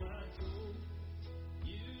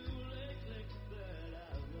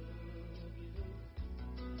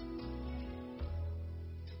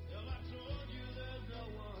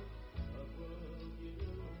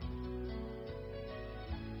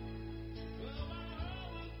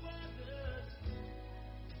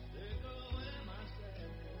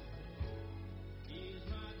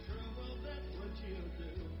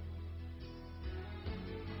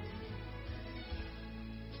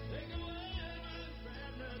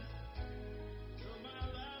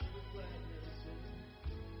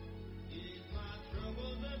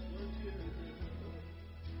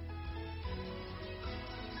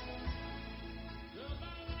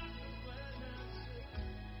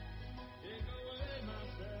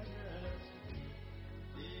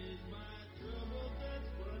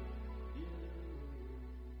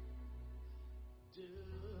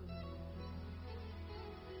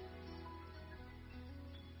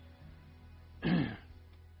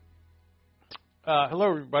Hello,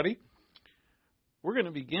 everybody. We're going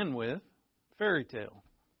to begin with fairy tale.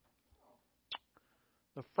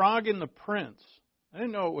 The Frog and the Prince. I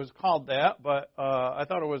didn't know it was called that, but I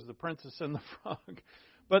thought it was The Princess and the Frog.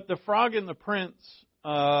 But The Frog and the Prince,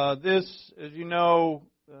 this, as you know,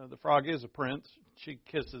 the frog is a prince. She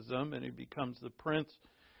kisses him, and he becomes the prince.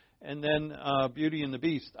 And then Beauty and the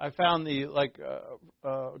Beast. I found the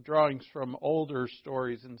drawings from older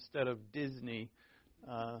stories instead of Disney.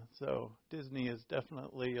 So Disney is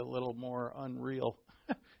definitely a little more unreal,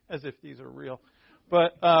 as if these are real.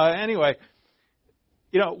 But anyway,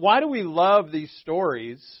 why do we love these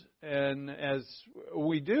stories? And as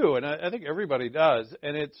we do, and I think everybody does,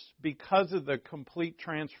 and it's because of the complete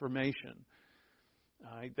transformation.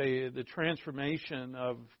 The transformation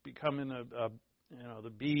of becoming the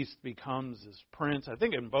beast becomes this prince. I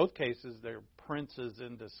think in both cases they're princes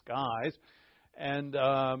in disguise, and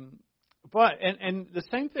the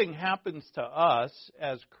same thing happens to us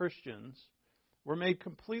as Christians. We're made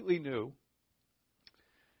completely new,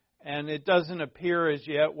 and it doesn't appear as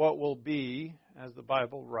yet what will be, as the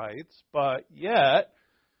Bible writes, but yet,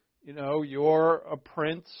 you're a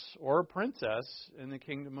prince or a princess in the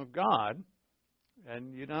kingdom of God,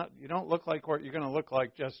 and you don't look like what you're going to look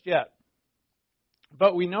like just yet.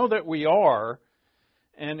 But we know that we are,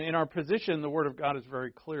 and in our position, the Word of God is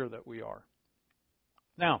very clear that we are.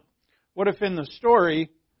 Now, what if in the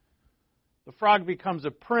story, the frog becomes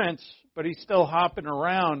a prince, but he's still hopping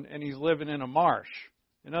around and he's living in a marsh?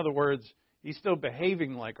 In other words, he's still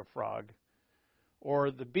behaving like a frog.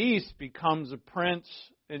 Or the beast becomes a prince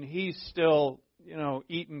and he's still,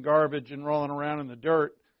 eating garbage and rolling around in the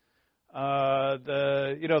dirt.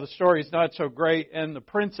 The story's not so great, and the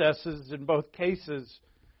princesses in both cases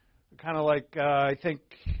are kind of like, I think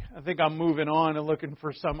I'm moving on and looking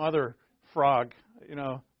for some other frog.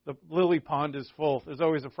 The lily pond is full. There's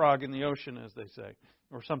always a frog in the ocean, as they say,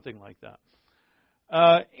 or something like that.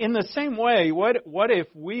 In the same way, what if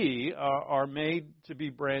we are made to be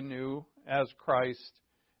brand new as Christ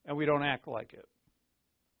and we don't act like it?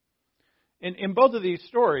 In both of these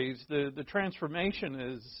stories, the transformation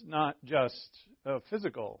is not just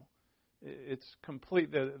physical. It's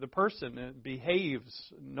complete. The person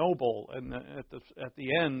behaves noble and at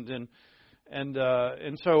the end,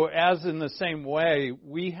 and so as in the same way,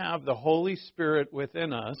 we have the Holy Spirit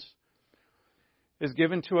within us, is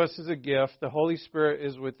given to us as a gift. The Holy Spirit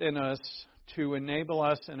is within us to enable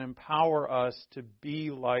us and empower us to be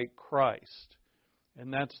like Christ,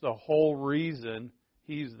 and that's the whole reason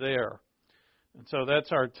He's there. And so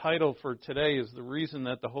that's our title for today, is the reason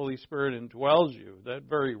that the Holy Spirit indwells you. That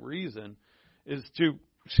very reason is to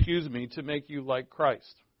make you like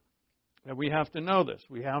Christ. And we have to know this.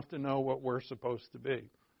 We have to know what we're supposed to be.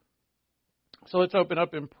 So let's open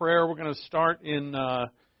up in prayer. We're going to start in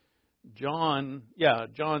John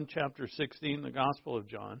chapter 16, the Gospel of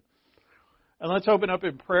John. And let's open up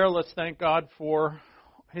in prayer. Let's thank God for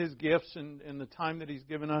His gifts and the time that He's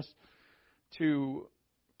given us to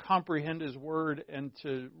comprehend His Word and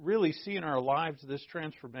to really see in our lives this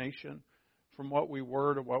transformation from what we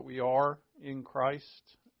were to what we are in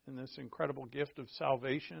Christ, and this incredible gift of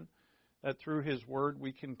salvation, that through His Word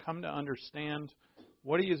we can come to understand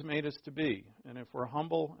what He has made us to be. And if we're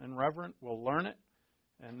humble and reverent, we'll learn it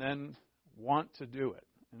and then want to do it.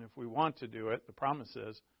 And if we want to do it, the promise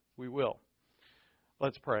is we will.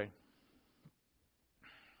 Let's pray.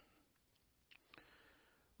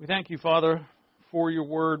 We thank You, Father, for Your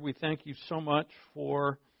Word. We thank You so much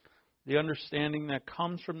for the understanding that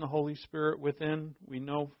comes from the Holy Spirit within. We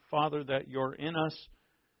know, Father, that You're in us.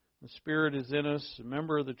 The Spirit is in us, a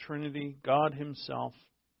member of the Trinity, God Himself,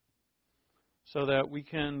 so that we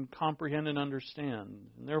can comprehend and understand.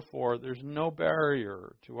 And therefore, there's no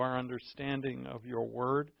barrier to our understanding of Your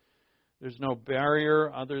Word. There's no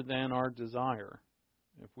barrier other than our desire.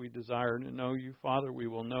 If we desire to know You, Father, we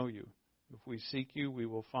will know You. If we seek You, we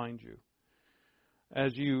will find You.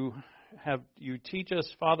 As you teach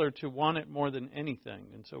us, Father, to want it more than anything.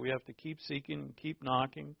 And so we have to keep seeking, keep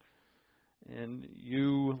knocking. And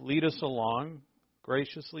You lead us along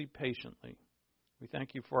graciously, patiently. We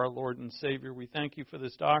thank You for our Lord and Savior. We thank You for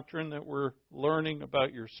this doctrine that we're learning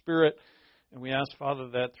about Your Spirit. And we ask, Father,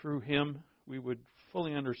 that through Him we would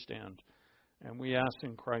fully understand. And we ask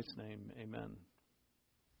in Christ's name, amen.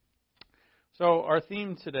 So our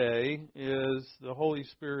theme today is the Holy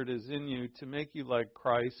Spirit is in you to make you like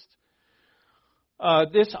Christ.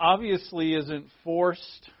 This obviously isn't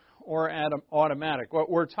forced or automatic.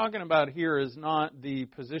 What we're talking about here is not the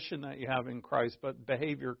position that you have in Christ, but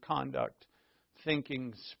behavior, conduct,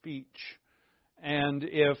 thinking, speech. And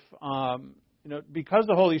if Because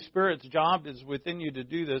the Holy Spirit's job is within you to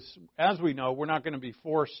do this, as we know, we're not going to be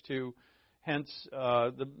forced to. Hence,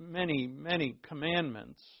 the many, many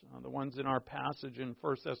commandments, the ones in our passage in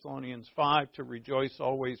 1 Thessalonians 5, to rejoice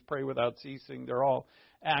always, pray without ceasing. They're all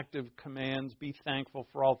active commands. Be thankful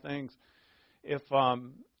for all things. If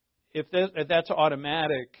that's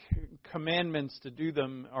automatic, commandments to do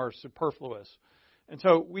them are superfluous. And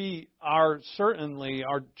so our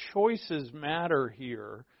choices matter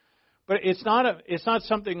here. But it's not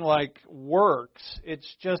something like works.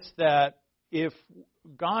 It's just that if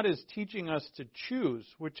God is teaching us to choose,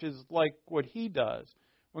 which is like what He does.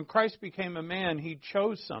 When Christ became a man, He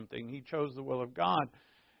chose something. He chose the will of God.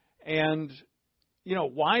 And,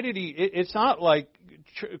 why did He? It's not like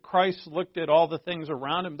Christ looked at all the things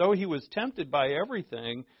around Him. Though He was tempted by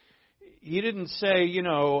everything, He didn't say,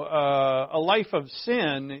 a life of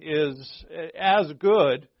sin is as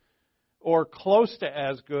good or close to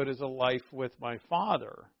as good as a life with my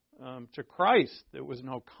Father. To Christ, there was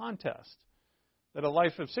no contest. That a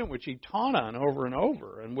life of sin, which He taught on over and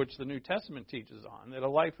over, and which the New Testament teaches on, that a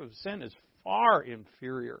life of sin is far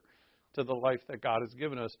inferior to the life that God has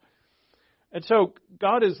given us. And so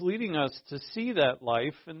God is leading us to see that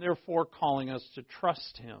life, and therefore calling us to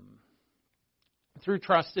trust Him. Through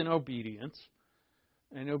trust and obedience.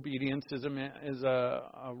 And obedience is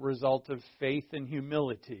a result of faith and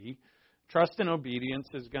humility. Trust and obedience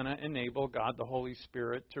is going to enable God, the Holy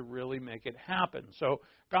Spirit, to really make it happen. So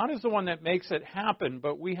God is the one that makes it happen,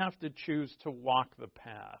 but we have to choose to walk the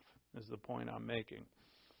path, is the point I'm making.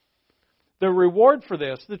 The reward for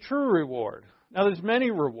this, the true reward. Now, there's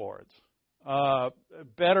many rewards.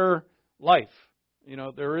 Better life.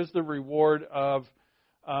 There is the reward of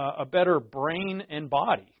a better brain and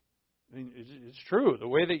body. I mean, it's true. The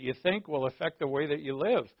way that you think will affect the way that you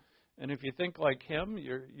live. And if you think like Him,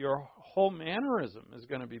 your whole mannerism is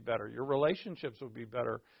going to be better. Your relationships will be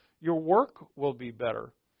better. Your work will be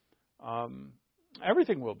better.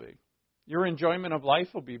 Everything will be. Your enjoyment of life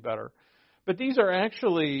will be better. But these are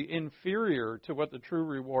actually inferior to what the true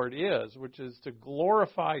reward is, which is to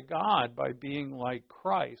glorify God by being like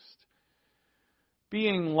Christ.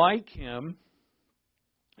 Being like Him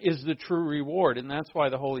is the true reward, and that's why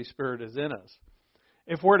the Holy Spirit is in us.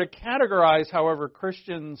 If we're to categorize, however,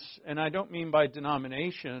 Christians, and I don't mean by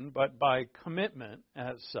denomination, but by commitment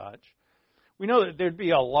as such, we know that there'd be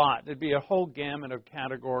a lot. There'd be a whole gamut of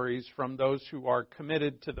categories from those who are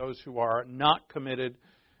committed to those who are not committed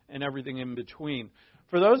and everything in between.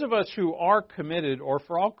 For those of us who are committed, or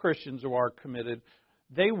for all Christians who are committed,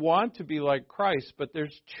 they want to be like Christ, but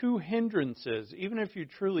there's two hindrances. Even if you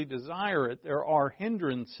truly desire it, there are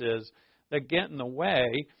hindrances that get in the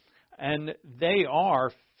way, and they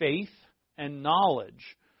are faith and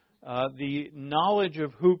knowledge. The knowledge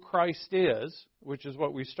of who Christ is, which is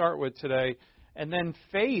what we start with today, and then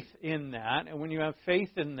faith in that. And when you have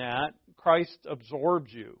faith in that, Christ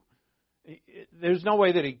absorbs you. There's no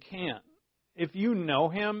way that He can't. If you know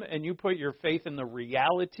Him and you put your faith in the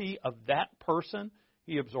reality of that person,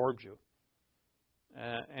 He absorbs you.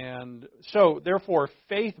 And so, therefore,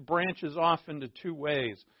 faith branches off into two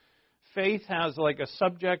ways. Faith has like a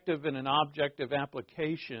subjective and an objective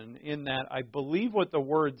application in that I believe what the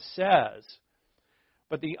Word says,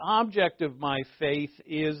 but the object of my faith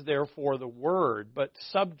is therefore the Word. But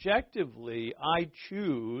subjectively, I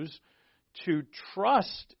choose to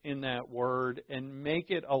trust in that Word and make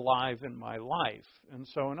it alive in my life. And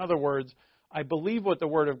so, in other words, I believe what the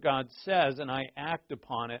Word of God says and I act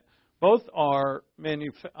upon it. Both are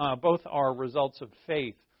results of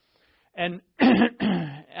faith. And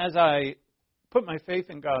as I put my faith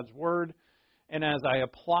in God's Word, and as I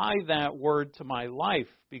apply that Word to my life,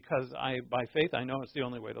 because by faith I know it's the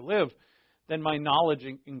only way to live, then my knowledge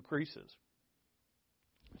increases.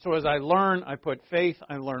 So as I learn, I put faith,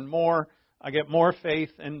 I learn more, I get more faith,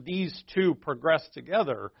 and these two progress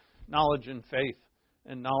together, knowledge and faith,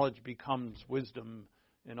 and knowledge becomes wisdom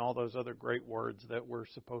and all those other great words that we're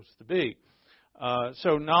supposed to be.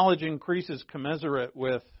 So knowledge increases commensurate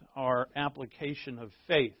with our application of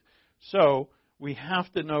faith. So we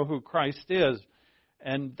have to know who Christ is,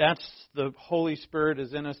 and that's the Holy Spirit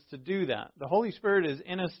is in us to do that. The Holy Spirit is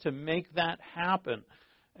in us to make that happen.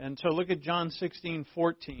 And so look at John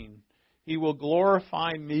 16:14. He will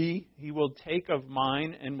glorify me, He will take of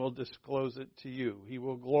mine and will disclose it to you. He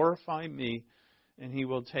will glorify me and He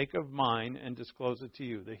will take of mine and disclose it to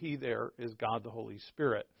you. The He there is God the Holy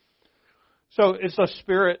Spirit. So it's the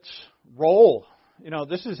Spirit's role.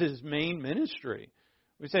 This is His main ministry.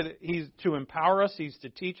 We said that He's to empower us, He's to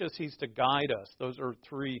teach us, He's to guide us. Those are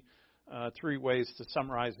three ways to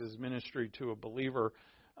summarize His ministry to a believer.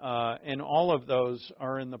 And all of those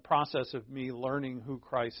are in the process of me learning who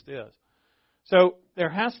Christ is. So there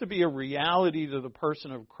has to be a reality to the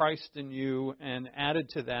person of Christ in you, and added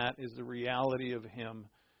to that is the reality of Him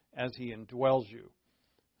as He indwells you.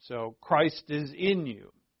 So Christ is in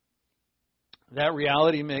you. That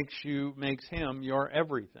reality makes Him your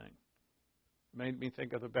everything. It made me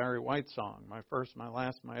think of the Barry White song, my first, my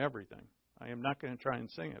last, my everything. I am not going to try and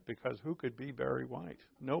sing it, because who could be Barry White?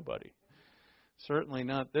 Nobody. Certainly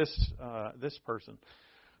not this person.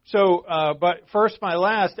 So, but first, my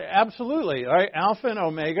last, absolutely. Right? Alpha and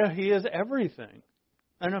Omega, He is everything.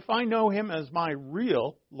 And if I know Him as my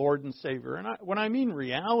real Lord and Savior, and when I mean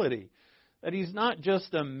reality, that He's not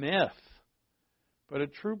just a myth, but a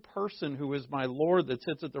true person who is my Lord that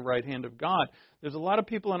sits at the right hand of God. There's a lot of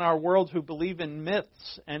people in our world who believe in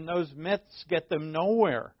myths, and those myths get them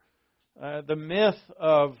nowhere. The myth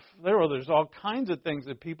of, there's all kinds of things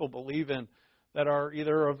that people believe in that are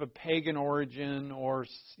either of a pagan origin or,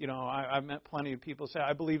 I've met plenty of people say,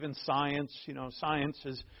 I believe in science, science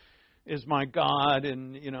is my God,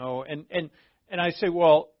 and I say,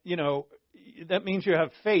 well, that means you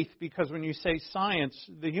have faith, because when you say science,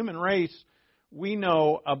 the human race, we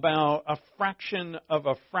know about a fraction of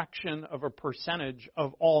a percentage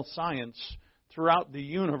of all science throughout the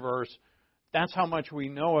universe. That's how much we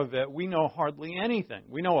know of it. We know hardly anything.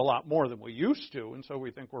 We know a lot more than we used to, and so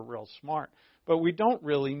we think we're real smart. But we don't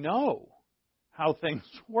really know how things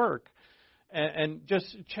work. And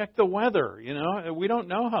just check the weather, We don't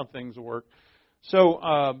know how things work. So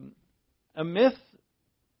a myth,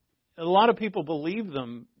 a lot of people believe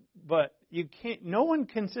them, but no one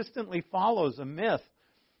consistently follows a myth.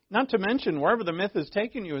 Not to mention, wherever the myth has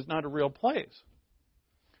taken you is not a real place.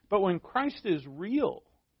 But when Christ is real,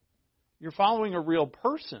 you're following a real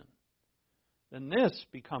person, then this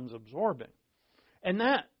becomes absorbing. And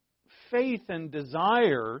that faith and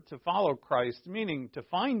desire to follow Christ, meaning to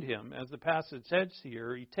find Him, as the passage says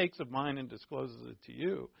here, He takes of mine and discloses it to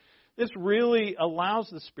you. This really allows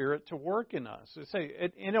the Spirit to work in us.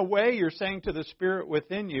 In a way, you're saying to the Spirit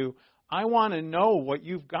within you, I want to know what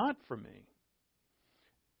you've got for me.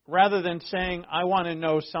 Rather than saying, I want to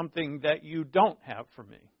know something that you don't have for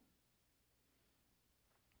me.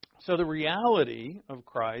 So the reality of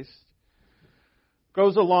Christ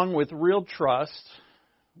goes along with real trust,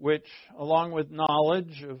 which, along with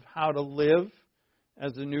knowledge of how to live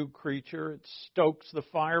as a new creature, it stokes the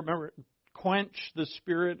fire. Remember,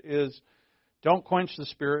 don't quench the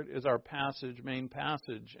Spirit is our main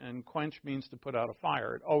passage, and quench means to put out a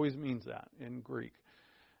fire. It always means that in Greek,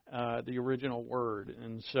 the original word.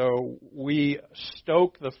 And so we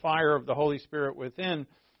stoke the fire of the Holy Spirit within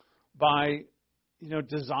by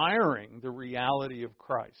desiring the reality of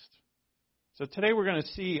Christ. So today we're going to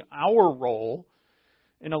see our role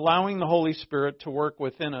in allowing the Holy Spirit to work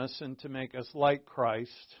within us and to make us like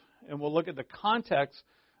Christ. And we'll look at the context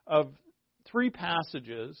of 3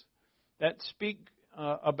 passages that speak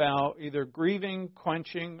about either grieving,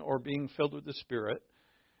 quenching, or being filled with the Spirit.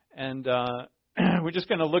 And we're just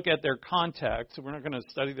going to look at their context. We're not going to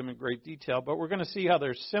study them in great detail, but we're going to see how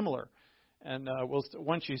they're similar. And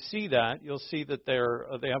once you see that, you'll see that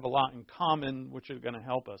they have a lot in common, which is going to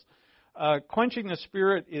help us. Quenching the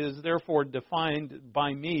Spirit is therefore defined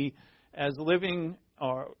by me as living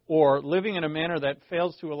or living in a manner that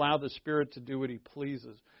fails to allow the Spirit to do what He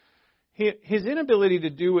pleases. His inability to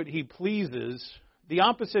do what He pleases, the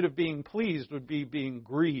opposite of being pleased would be being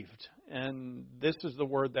grieved. And this is the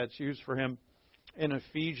word that's used for Him in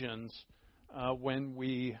Ephesians when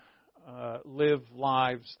we live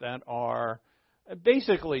lives that are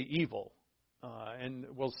basically evil. And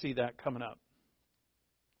we'll see that coming up.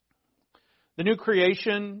 The new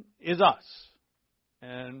creation is us.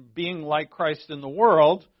 And being like Christ in the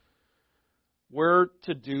world, we're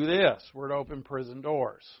to do this. We're to open prison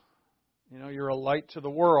doors. You're a light to the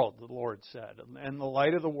world, the Lord said. And the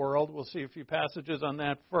light of the world, we'll see a few passages on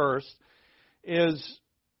that first, is,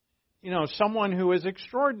 someone who is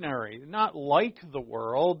extraordinary. Not like the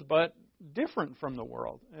world, but different from the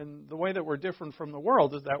world. And the way that we're different from the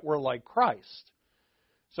world is that we're like Christ.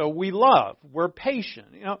 So we love. We're patient.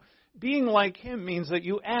 Being like Him means that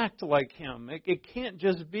you act like Him. It can't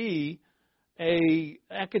just be an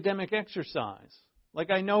academic exercise. Like,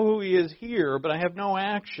 I know who He is here, but I have no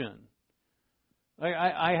action.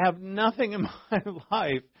 I have nothing in my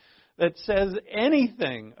life that says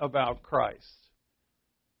anything about Christ.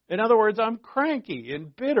 In other words, I'm cranky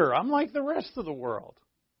and bitter. I'm like the rest of the world.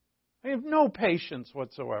 I have no patience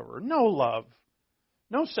whatsoever, no love,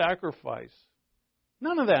 no sacrifice,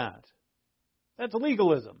 none of that. That's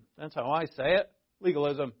legalism. That's how I say it.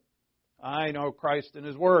 Legalism. I know Christ and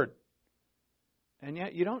His Word. and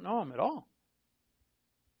yet you don't know him at all.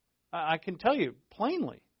 I can tell you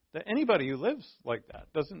plainly that anybody who lives like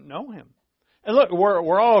that doesn't know him. And look,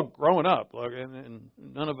 we're all growing up, look, and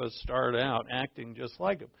none of us started out acting just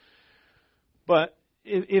like him. But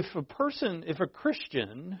if a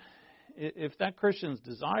Christian, if that Christian's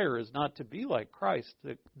desire is not to be like Christ,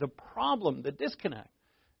 the problem, the disconnect,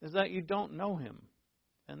 is that you don't know him.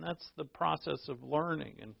 And that's the process of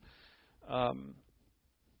learning. And,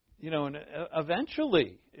 and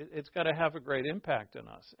eventually it's got to have a great impact on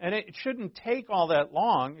us. And it shouldn't take all that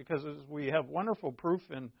long, because we have wonderful proof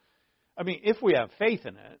if we have faith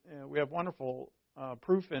in it, we have wonderful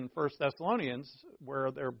proof in 1 Thessalonians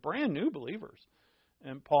where they're brand new believers.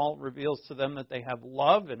 And Paul reveals to them that they have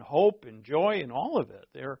love and hope and joy in all of it.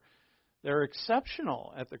 They're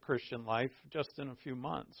exceptional at the Christian life just in a few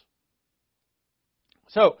months.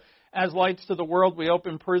 So, as lights to the world, we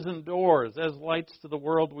open prison doors. As lights to the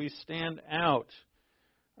world, we stand out.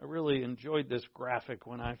 I really enjoyed this graphic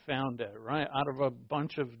when I found it, right? Out of a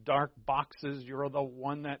bunch of dark boxes, you're the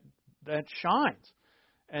one that shines.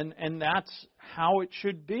 And that's how it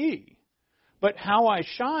should be. But how I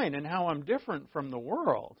shine and how I'm different from the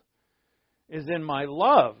world is in my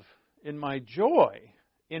love, in my joy,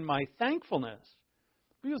 in my thankfulness.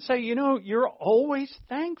 People say, you're always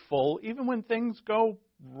thankful even when things go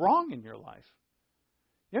wrong in your life.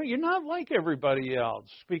 You're not like everybody else,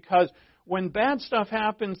 because when bad stuff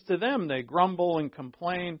happens to them, they grumble and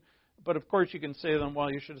complain. But of course you can say to them,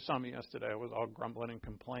 well, you should have saw me yesterday. I was all grumbling and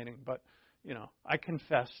complaining. But, I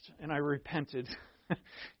confessed and I repented.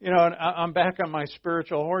 And I'm back on my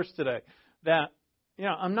spiritual horse today. That,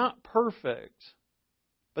 I'm not perfect.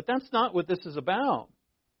 But that's not what this is about.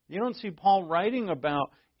 You don't see Paul writing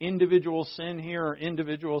about individual sin here or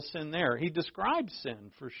individual sin there. He describes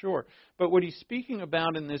sin for sure. But what he's speaking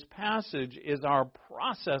about in this passage is our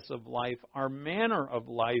process of life, our manner of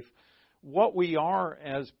life, what we are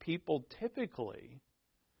as people typically.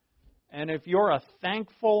 And if you're a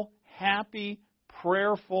thankful, happy,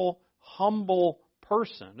 prayerful, humble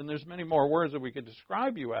person, and there's many more words that we could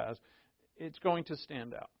describe you as, it's going to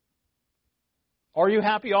stand out. Are you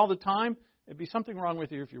happy all the time? It'd be something wrong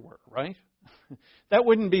with you if you were, right? That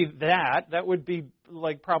wouldn't be that. That would be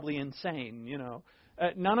probably insane,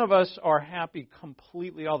 None of us are happy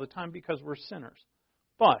completely all the time because we're sinners.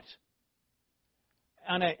 But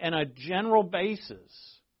on a general basis,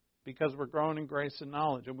 because we're growing in grace and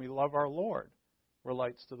knowledge and we love our Lord, we're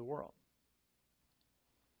lights to the world.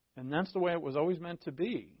 And that's the way it was always meant to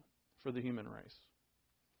be for the human race.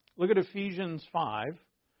 Look at Ephesians 5.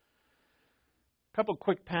 A couple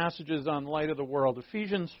quick passages on light of the world.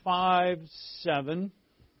 Ephesians 5:7.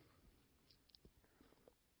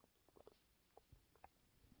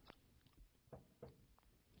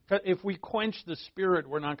 If we quench the Spirit,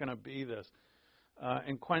 we're not going to be this.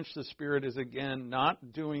 And quench the Spirit is, again,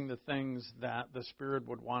 not doing the things that the Spirit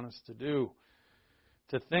would want us to do,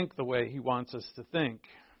 to think the way He wants us to think.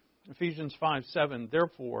 Ephesians 5:7,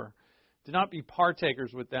 therefore, do not be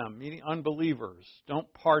partakers with them, meaning unbelievers.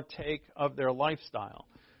 Don't partake of their lifestyle.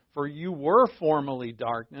 For you were formerly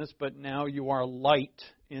darkness, but now you are light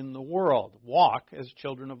in the world. Walk as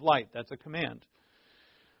children of light. That's a command.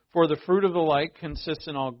 For the fruit of the light consists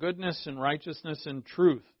in all goodness and righteousness and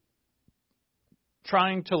truth.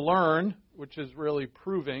 Trying to learn, which is really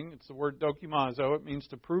proving, it's the word dokimazo. It means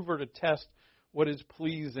to prove or to test what is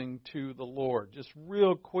pleasing to the Lord. Just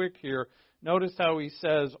real quick here. Notice how he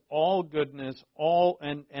says all goodness,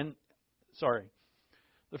 the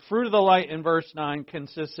fruit of the light in verse 9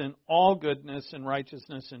 consists in all goodness and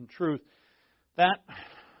righteousness and truth. That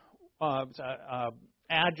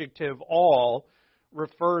adjective, all,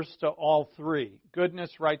 refers to all three: goodness,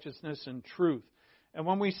 righteousness, and truth. And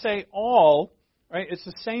when we say all, right, it's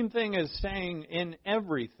the same thing as saying in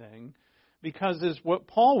everything, because what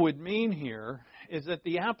Paul would mean here is that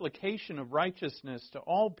the application of righteousness to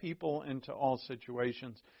all people and to all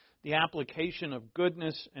situations, the application of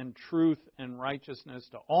goodness and truth and righteousness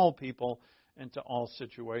to all people and to all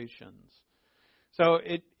situations. So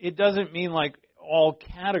it doesn't mean like all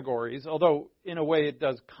categories, although in a way it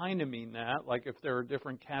does kind of mean that, like if there are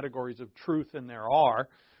different categories of truth, and there are.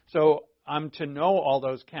 So I'm to know all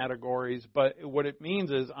those categories, but what it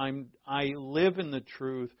means is I live in the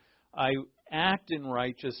truth, I act in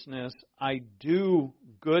righteousness, I do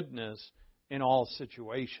goodness in all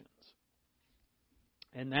situations.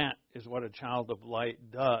 And that is what a child of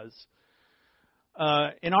light does.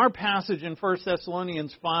 In our passage in 1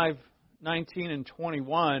 Thessalonians 5:19 and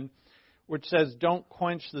 21, which says, don't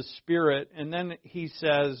quench the Spirit, and then he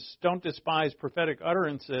says, don't despise prophetic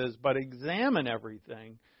utterances, but examine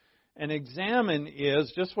everything, And examine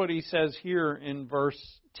is just what he says here in verse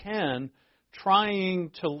 10,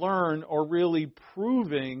 trying to learn or really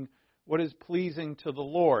proving what is pleasing to the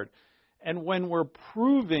Lord. And when we're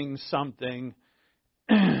proving something,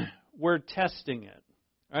 we're testing it.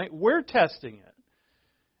 Right? We're testing it.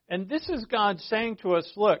 And this is God saying to us,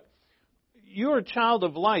 look, you're a child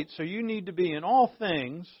of light, so you need to be in all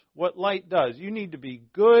things what light does. You need to be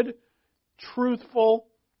good, truthful,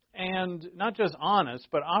 and not just honest,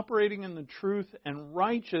 but operating in the truth and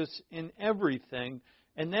righteous in everything.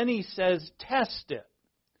 And then he says, test it.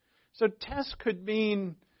 So test could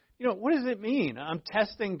mean, what does it mean? I'm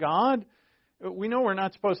testing God? We know we're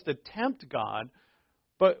not supposed to tempt God.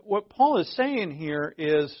 But what Paul is saying here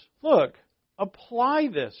is, look, apply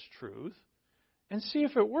this truth and see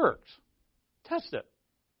if it works. Test it.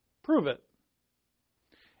 Prove it.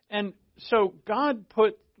 And so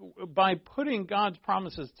by putting God's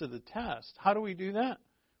promises to the test, how do we do that?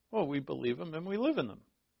 Well, we believe them and we live in them.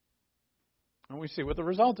 And we see what the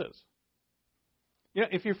result is.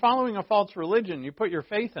 If you're following a false religion, you put your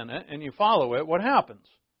faith in it and you follow it, what happens?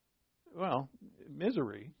 Well,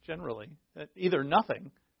 misery, generally. Either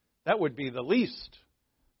nothing. That would be the least.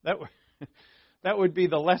 That would be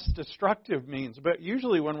the less destructive means. But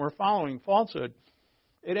usually when we're following falsehood,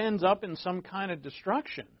 it ends up in some kind of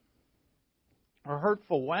destruction or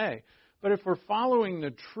hurtful way. But if we're following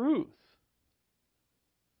the truth,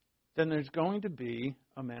 then there's going to be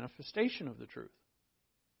a manifestation of the truth.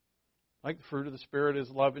 Like the fruit of the Spirit is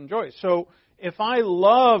love and joy. So if I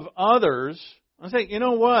love others, I say, you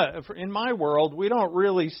know what? In my world, we don't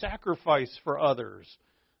really sacrifice for others.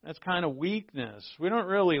 That's kind of weakness. We don't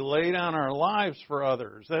really lay down our lives for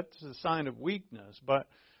others. That's a sign of weakness. But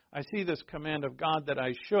I see this command of God that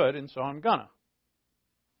I should, and so I'm gonna.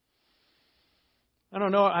 I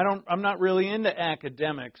don't know. I'm not really into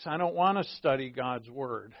academics. I don't want to study God's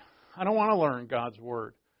Word. I don't want to learn God's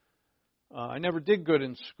Word. I never did good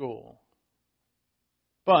in school.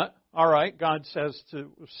 But, all right, God says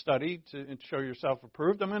to study to show yourself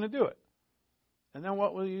approved. I'm going to do it. And then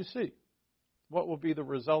what will you see? What will be the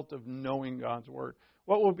result of knowing God's Word?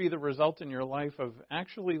 What will be the result in your life of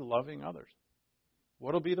actually loving others?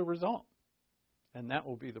 What will be the result? And that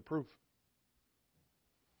will be the proof.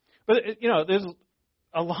 But, there's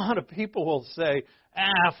a lot of people will say,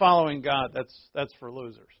 following God, that's for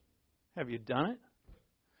losers. Have you done it?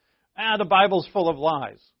 The Bible's full of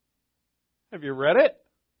lies. Have you read it?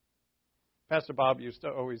 Pastor Bob used to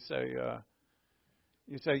always say,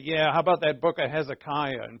 you say, how about that book of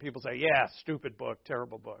Hezekiah? And people say, stupid book,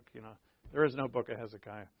 terrible book. There is no book of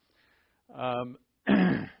Hezekiah.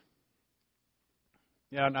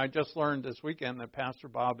 And I just learned this weekend that Pastor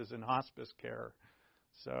Bob is in hospice care.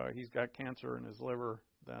 So he's got cancer in his liver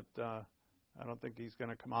that I don't think he's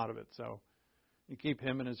going to come out of it. So you keep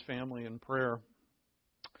him and his family in prayer.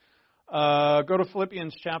 Go to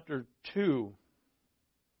Philippians chapter 2.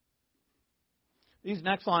 These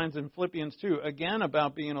next lines in Philippians 2, again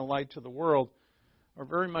about being a light to the world, are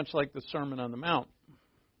very much like the Sermon on the Mount.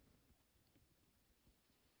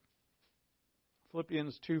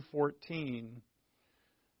 Philippians 2:14.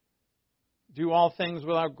 Do all things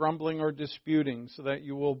without grumbling or disputing, so that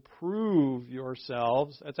you will prove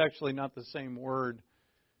yourselves. That's actually not the same word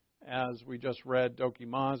as we just read,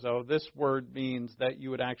 dokimazo. This word means that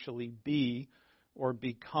you would actually be or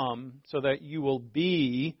become, so that you will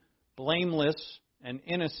be blameless and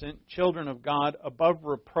innocent children of God, above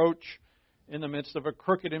reproach in the midst of a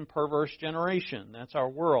crooked and perverse generation. That's our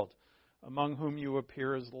world, among whom you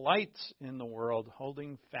appear as lights in the world,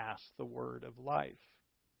 holding fast the word of life.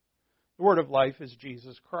 The word of life is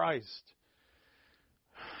Jesus Christ,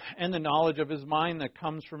 and the knowledge of his mind that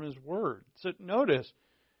comes from his word. So notice,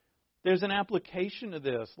 there's an application to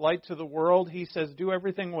this. Light to the world, he says, do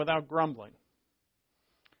everything without grumbling.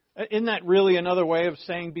 Isn't that really another way of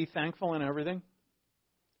saying be thankful in everything?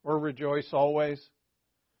 Or rejoice always?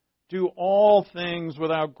 Do all things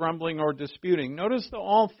without grumbling or disputing. Notice the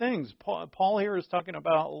all things. Paul here is talking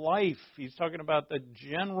about life. He's talking about the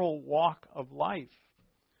general walk of life.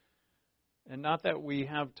 And not that we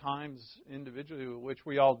have times individually, which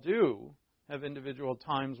we all do, have individual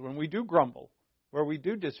times when we do grumble, where we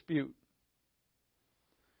do dispute.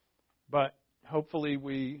 But hopefully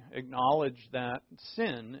we acknowledge that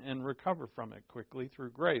sin and recover from it quickly through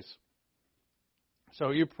grace.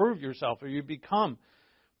 So you prove yourself, or you become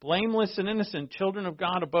blameless and innocent, children of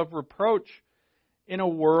God above reproach in a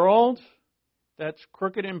world that's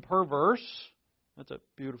crooked and perverse. That's a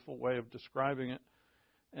beautiful way of describing it.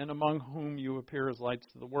 And among whom you appear as lights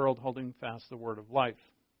to the world, holding fast the word of life.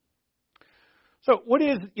 So what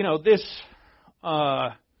is, this,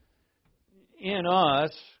 in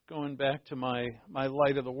us, going back to my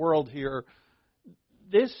light of the world here,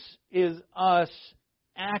 this is us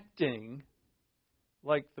acting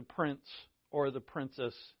like the prince or the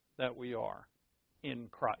princess that we are in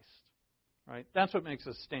Christ. Right? That's what makes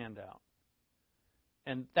us stand out.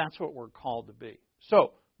 And that's what we're called to be.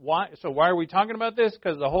 So why are we talking about this?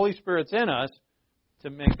 Because the Holy Spirit's in us to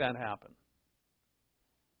make that happen.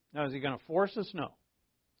 Now, is He going to force us? No.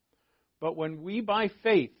 But when we, by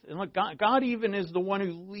faith, and look, God even is the one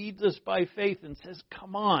who leads us by faith and says,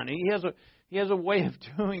 come on. He has a way of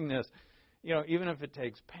doing this. You know, even if it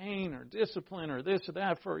takes pain or discipline or this or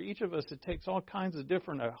that, for each of us it takes all kinds of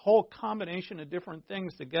a whole combination of different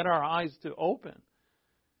things to get our eyes to open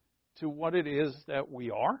to what it is that we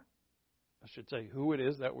are. I should say who it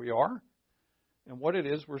is that we are and what it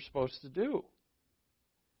is we're supposed to do.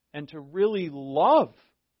 And to really love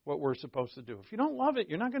what we're supposed to do. If you don't love it,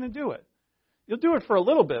 you're not going to do it. You'll do it for a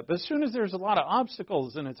little bit, but as soon as there's a lot of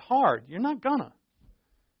obstacles and it's hard, you're not gonna.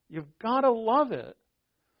 You've got to love it.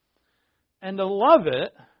 And to love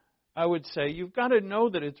it, I would say, you've got to know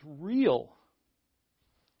that it's real.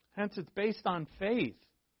 Hence, it's based on faith.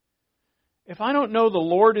 If I don't know the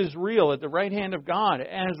Lord is real at the right hand of God,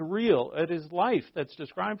 as real, at His life that's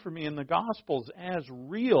described for me in the Gospels as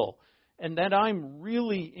real, and that I'm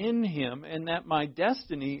really in Him, and that my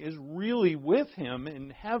destiny is really with Him in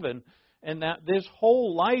heaven, and that this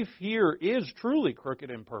whole life here is truly crooked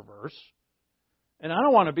and perverse, and I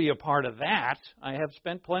don't want to be a part of that. I have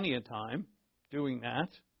spent plenty of time doing that,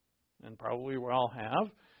 and probably we all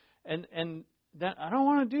have, and that I don't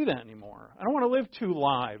want to do that anymore. I don't want to live two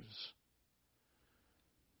lives.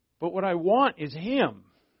 But what I want is Him.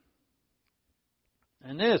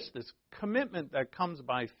 And this commitment that comes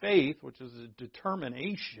by faith, which is a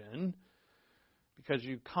determination, because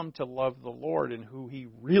you come to love the Lord and who He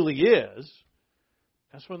really is,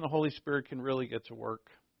 that's when the Holy Spirit can really get to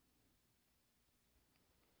work.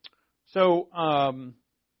 So,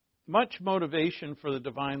 much motivation for the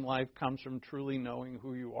divine life comes from truly knowing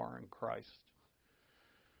who you are in Christ.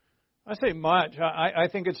 I say much. I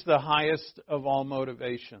think it's the highest of all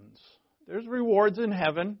motivations. There's rewards in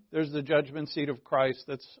heaven. There's the judgment seat of Christ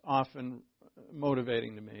that's often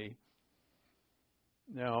motivating to me.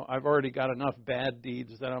 Now, I've already got enough bad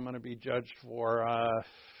deeds that I'm going to be judged for. I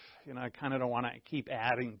kind of don't want to keep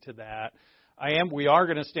adding to that. We are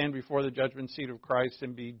going to stand before the judgment seat of Christ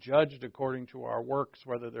and be judged according to our works,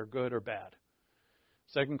 whether they're good or bad.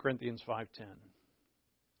 2 Corinthians 5:10.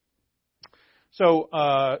 So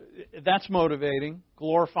that's motivating,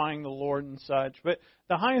 glorifying the Lord and such. But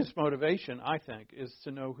the highest motivation, I think, is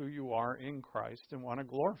to know who you are in Christ and want to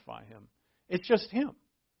glorify Him. It's just Him.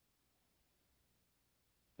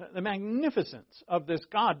 The magnificence of this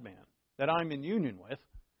God-man that I'm in union with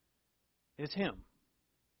is Him.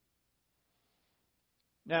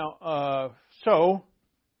 Now, so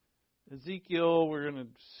Ezekiel, we're going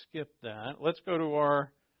to skip that. Let's go to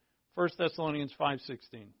our 1 Thessalonians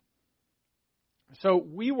 5:16. So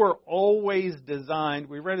we were always designed,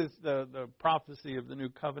 we read the prophecy of the new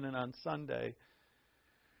covenant on Sunday,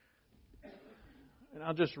 and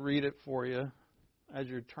I'll just read it for you as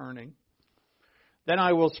you're turning. Then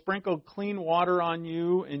I will sprinkle clean water on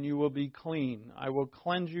you, and you will be clean. I will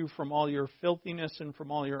cleanse you from all your filthiness and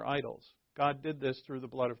from all your idols. God did this through the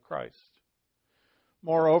blood of Christ.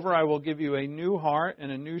 Moreover, I will give you a new heart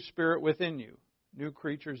and a new spirit within you, new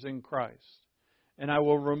creatures in Christ. And I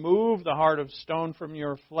will remove the heart of stone from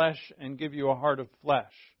your flesh and give you a heart of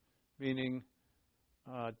flesh, meaning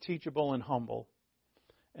teachable and humble.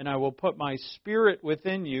 And I will put my spirit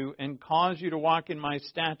within you and cause you to walk in my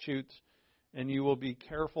statutes, and you will be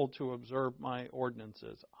careful to observe my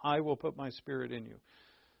ordinances. I will put my spirit in you.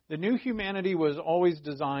 The new humanity was always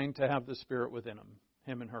designed to have the Spirit within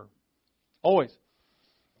him and her. Always.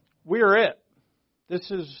 We are it.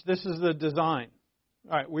 This is the design.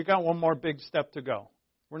 All right, we got one more big step to go.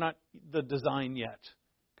 We're not the design yet,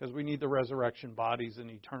 because we need the resurrection bodies in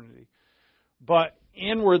eternity. But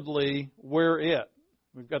inwardly, we're it.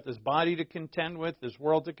 We've got this body to contend with, this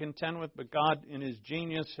world to contend with, but God, in His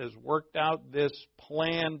genius, has worked out this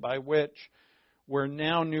plan by which we're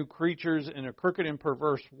now new creatures in a crooked and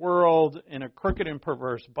perverse world, in a crooked and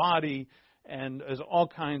perverse body, and there's all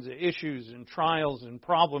kinds of issues and trials and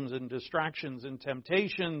problems and distractions and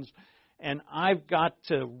temptations. And I've got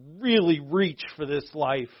to really reach for this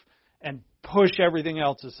life and push everything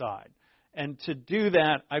else aside. And to do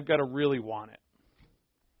that, I've got to really want it.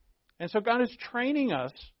 And so God is training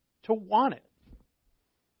us to want it.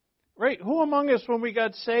 Right? Who among us, when we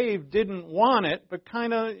got saved, didn't want it, but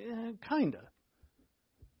kind of?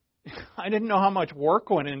 I didn't know how much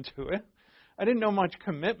work went into it. I didn't know how much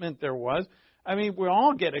commitment there was. I mean, we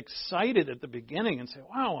all get excited at the beginning and say,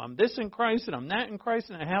 wow, I'm this in Christ and I'm that in Christ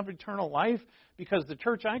and I have eternal life, because the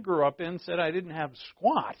church I grew up in said I didn't have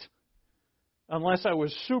squat unless I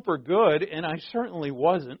was super good, and I certainly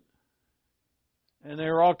wasn't. And they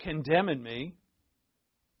were all condemning me.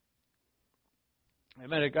 I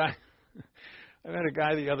met a guy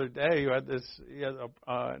the other day who had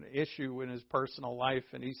an issue in his personal life,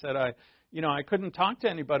 and he said, I couldn't talk to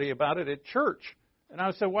anybody about it at church. And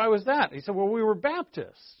I said, why was that? He said, well, we were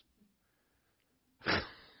Baptists.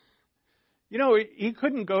 He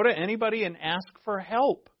couldn't go to anybody and ask for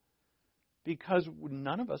help because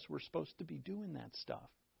none of us were supposed to be doing that stuff.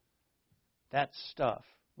 That stuff,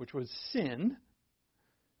 which was sin.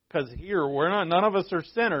 Because here, none of us are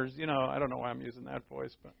sinners. I don't know why I'm using that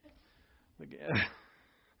voice, but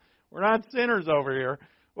we're not sinners over here.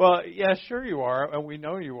 Well, yeah, sure you are, and we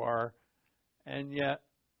know you are. And yet,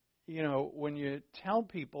 when you tell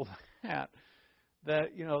people that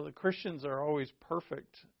the Christians are always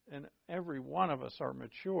perfect and every one of us are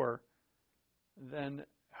mature, then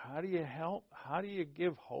how do you help? How do you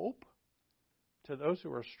give hope to those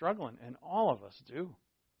who are struggling? And all of us do.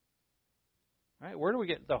 Right? Where do we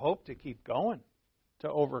get the hope to keep going, to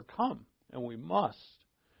overcome? And we must.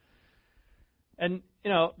 And,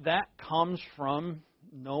 that comes from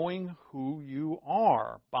knowing who you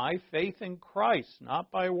are by faith in Christ, not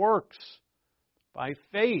by works. By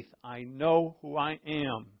faith, I know who I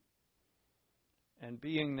am. And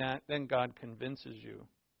being that, then God convinces you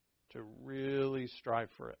to really strive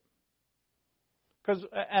for it. Because,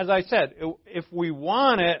 as I said, if we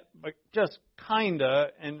want it, but just kinda,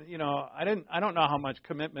 and I don't know how much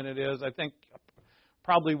commitment it is. I think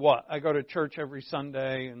probably I go to church every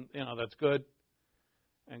Sunday, and that's good.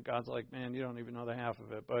 And God's like, man, you don't even know the half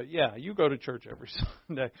of it. But yeah, you go to church every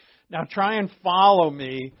Sunday. Now try and follow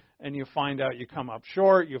me, and you find out you come up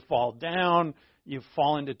short, you fall down, you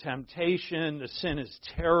fall into temptation, the sin is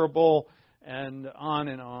terrible, and on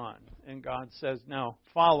and on. And God says, now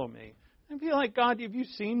follow me. And be like, God, have you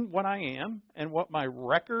seen what I am and what my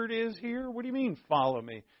record is here? What do you mean, follow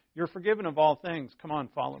me? You're forgiven of all things. Come on,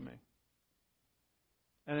 follow me.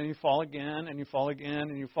 And then you fall again, and you fall again,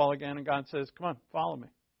 and you fall again, and God says, come on, follow me.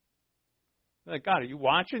 You're like, God, are you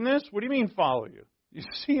watching this? What do you mean, follow you? You're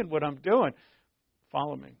seeing what I'm doing.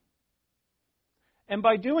 Follow me. And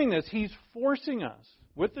by doing this, He's forcing us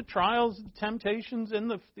with the trials, the temptations, and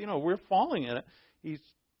we're falling in it. He's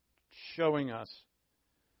showing us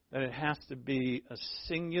that it has to be a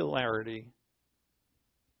singularity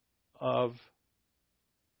of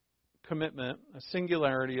commitment, a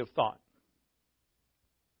singularity of thought.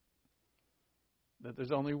 That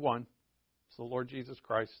there's only one. It's the Lord Jesus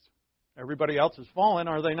Christ. Everybody else is fallen,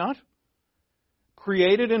 are they not?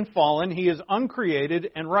 Created and fallen. He is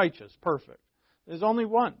uncreated and righteous, perfect. There's only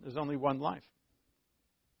one. There's only one life.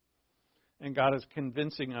 And God is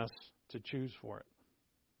convincing us to choose for it.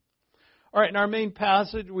 All right, in our main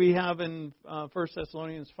passage we have in 1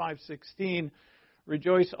 Thessalonians 5:16,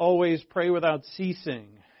 rejoice always, pray without ceasing,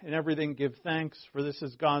 in everything give thanks, for this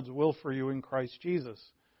is God's will for you in Christ Jesus.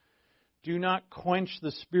 Do not quench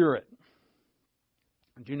the Spirit.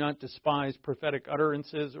 Do not despise prophetic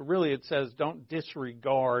utterances. Really it says don't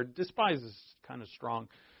disregard. Despise is kind of strong.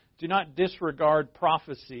 Do not disregard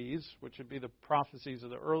prophecies, which would be the prophecies of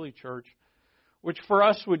the early church, which for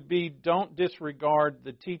us would be don't disregard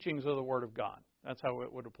the teachings of the Word of God. That's how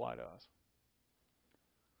it would apply to us.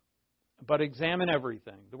 But examine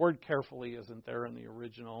everything. The word carefully isn't there in the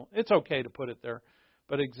original. It's okay to put it there.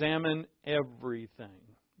 But examine everything.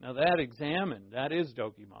 Now that examine, that is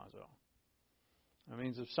dokimazo. That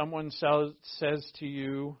means if someone says to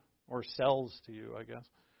you, or sells to you, I guess,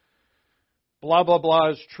 blah, blah,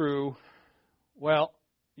 blah is true, well,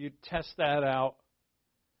 you test that out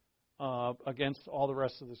against all the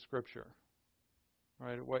rest of the Scripture,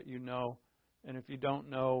 right? What you know. And if you don't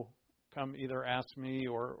know, come either ask me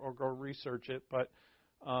or go research it,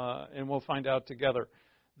 and we'll find out together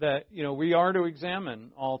that, we are to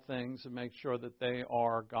examine all things and make sure that they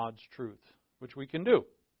are God's truth, which we can do.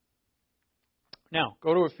 Now,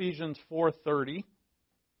 go to Ephesians 4:30.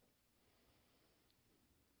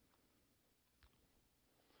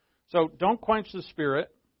 So, don't quench the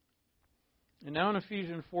Spirit. And now in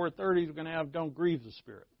Ephesians 4:30, we're going to have don't grieve the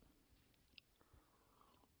Spirit.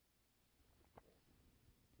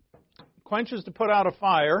 Quench is to put out a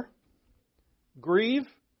fire. Grieve,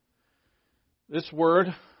 this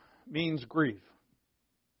word means grieve.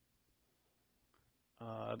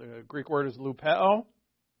 The Greek word is lupeo.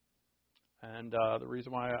 And the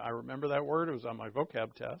reason why I remember that word, it was on my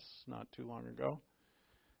vocab test not too long ago.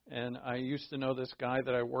 And I used to know this guy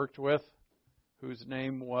that I worked with whose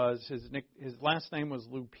name was, his last name was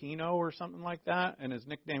Lupino or something like that, and his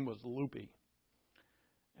nickname was Loopy.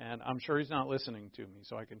 And I'm sure he's not listening to me,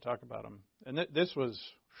 so I can talk about him. And this was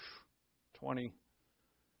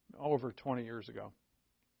over 20 years ago.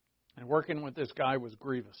 And working with this guy was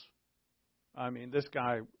grievous. I mean, this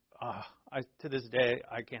guy, to this day,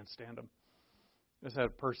 I can't stand him. Just had a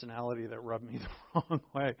personality that rubbed me the wrong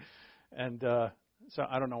way. And so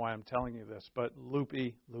I don't know why I'm telling you this, but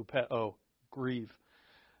lupeo, grieve.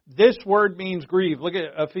 This word means grieve. Look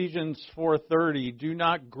at Ephesians 4:30. Do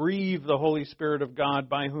not grieve the Holy Spirit of God,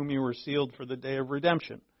 by whom you were sealed for the day of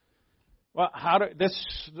redemption. Well,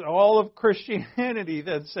 all of Christianity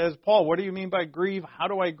that says, Paul, what do you mean by grieve? How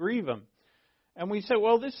do I grieve him? And we say,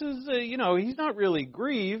 well, this is, he's not really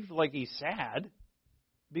grieved, like he's sad,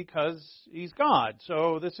 because he's God.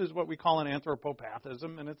 So this is what we call an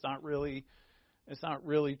anthropopathism, and it's not really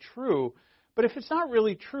true. But if it's not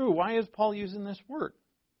really true, why is Paul using this word?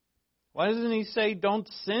 Why doesn't he say don't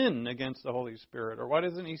sin against the Holy Spirit? Or why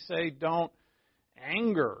doesn't he say don't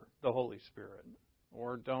anger the Holy Spirit?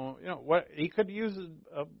 Or don't, what he could use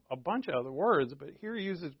a bunch of other words, but here he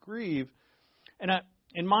uses grieve. And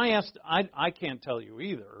in my I can't tell you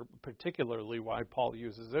either, particularly why Paul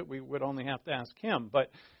uses it. We would only have to ask him. But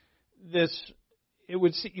this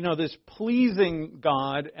pleasing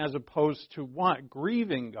God as opposed to what?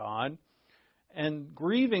 Grieving God. And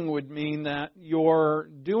grieving would mean that you're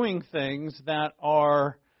doing things that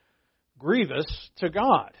are grievous to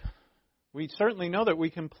God. We certainly know that we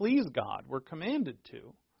can please God. We're commanded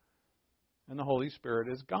to. And the Holy Spirit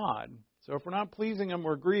is God. So if we're not pleasing Him,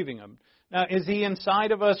 we're grieving Him. Now, is He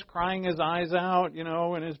inside of us crying His eyes out,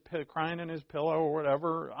 and crying in His pillow or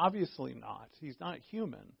whatever? Obviously not. He's not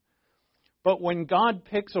human. But when God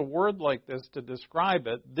picks a word like this to describe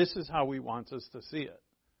it, this is how He wants us to see it.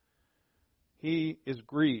 He is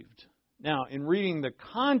grieved. Now, in reading the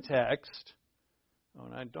context,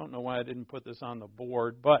 and I don't know why I didn't put this on the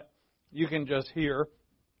board, but you can just hear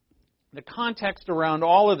the context around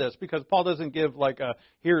all of this, because Paul doesn't give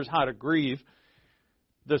here's how to grieve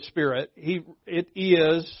the Spirit. It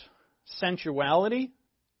is sensuality,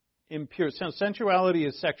 sensuality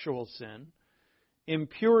is sexual sin,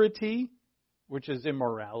 impurity, which is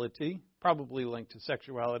immorality, probably linked to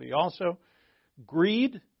sexuality also,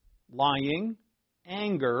 greed, lying,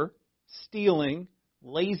 anger, stealing,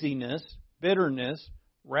 laziness, bitterness,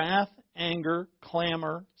 wrath, anger,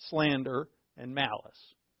 clamor, slander, and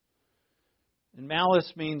malice. And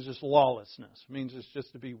malice means just lawlessness. It means it's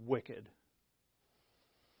just to be wicked.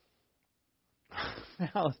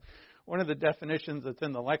 Malice. One of the definitions that's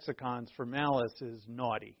in the lexicons for malice is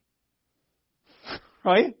naughty.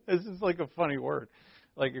 Right? This is like a funny word.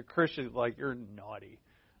 Like a Christian, like you're naughty.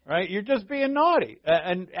 Right? You're just being naughty.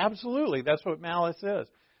 And absolutely, that's what malice is.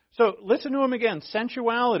 So listen to him again.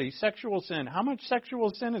 Sensuality, sexual sin. How much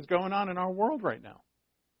sexual sin is going on in our world right now?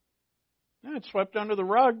 It's swept under the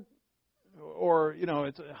rug. Or,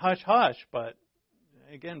 it's a hush-hush. But,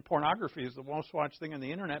 again, pornography is the most watched thing on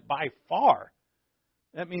the Internet by far.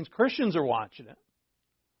 That means Christians are watching it.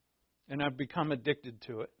 And have become addicted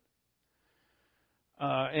to it.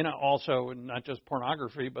 And also, not just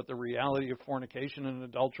pornography, but the reality of fornication and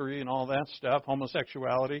adultery and all that stuff,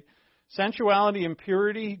 homosexuality, sensuality,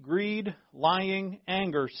 impurity, greed, lying,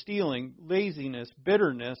 anger, stealing, laziness,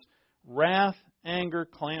 bitterness, wrath, anger,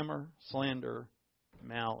 clamor, slander,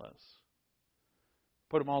 malice.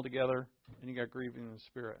 Put them all together, and you got grieving in the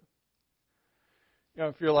Spirit.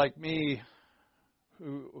 If you're like me,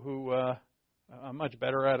 who I'm much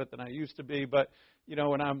better at it than I used to be, but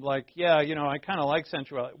when I'm like, I kind of like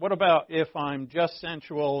sensuality. What about if I'm just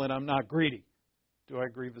sensual and I'm not greedy? Do I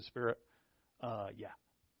grieve the Spirit? Yeah.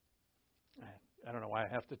 I don't know why I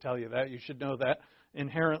have to tell you that. You should know that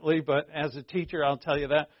inherently, but as a teacher, I'll tell you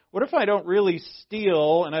that. What if I don't really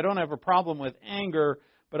steal and I don't have a problem with anger,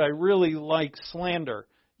 but I really like slander?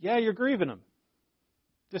 Yeah, you're grieving Him.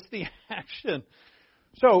 Just the action.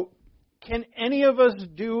 So, can any of us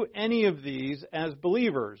do any of these as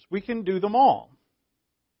believers? We can do them all.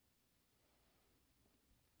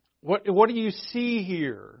 What do you see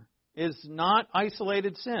here is not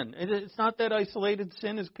isolated sin. It's not that isolated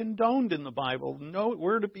sin is condoned in the Bible. No,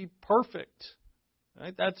 we're to be perfect.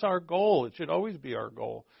 Right? That's our goal. It should always be our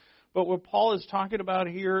goal. But what Paul is talking about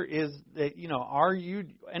here is that,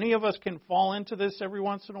 any of us can fall into this every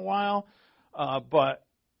once in a while, but,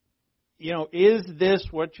 is this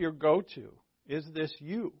what your go-to? Is this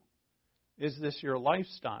you? Is this your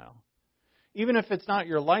lifestyle? Even if it's not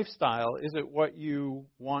your lifestyle, is it what you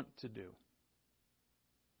want to do?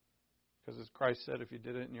 Because as Christ said, if you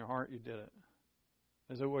did it in your heart, you did it.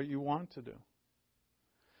 Is it what you want to do?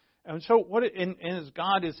 And so is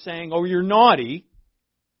God is saying, oh, you're naughty,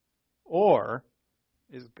 or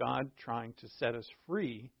is God trying to set us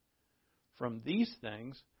free from these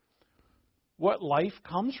things? What life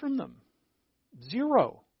comes from them?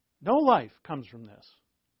 Zero. No life comes from this.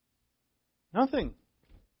 Nothing.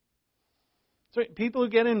 So people who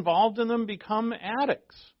get involved in them become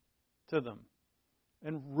addicts to them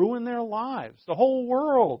and ruin their lives. The whole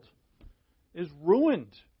world is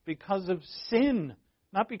ruined because of sin,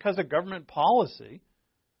 not because of government policy.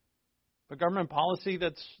 But government policy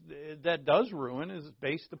that does ruin is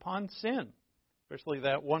based upon sin, especially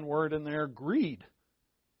that one word in there, greed.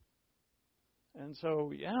 And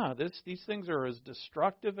so, yeah, these things are as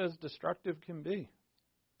destructive can be.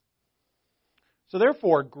 So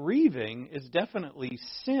therefore, grieving is definitely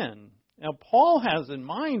sin. Now, Paul has in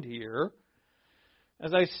mind here,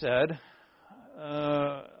 as I said,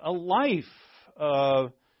 a life, a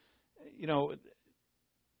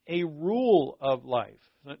rule of life.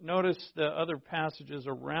 Notice the other passages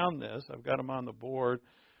around this. I've got them on the board.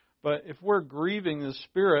 But if we're grieving the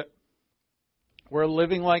Spirit, we're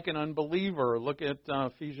living like an unbeliever. Look at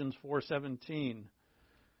Ephesians 4:17.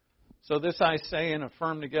 So this I say and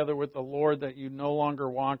affirm together with the Lord, that you no longer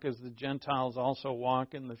walk as the Gentiles also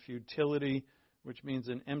walk in the futility, which means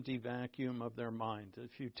an empty vacuum of their mind, the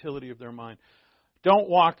futility of their mind. Don't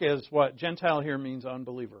walk as what? Gentile here means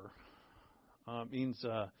unbeliever. Means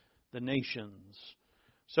the nations.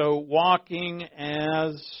 So walking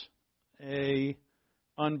as a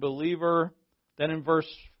unbeliever. Then in verse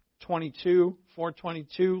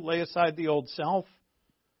 4:22, lay aside the old self.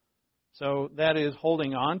 So that is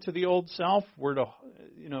holding on to the old self. We're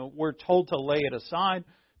told to lay it aside.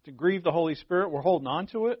 To grieve the Holy Spirit, we're holding on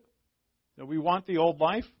to it. So we want the old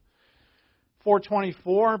life.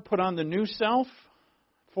 4:24, put on the new self.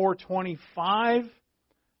 4:25,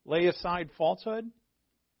 lay aside falsehood.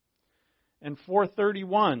 And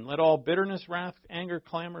 4:31, let all bitterness, wrath, anger,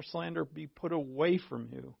 clamor, slander be put away from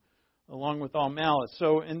you, along with all malice.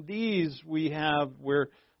 So in these we're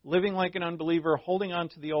living like an unbeliever, holding on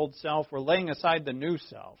to the old self. We're laying aside the new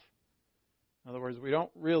self. In other words, we don't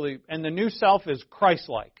really... And the new self is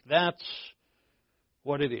Christ-like. That's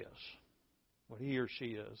what it is. What he or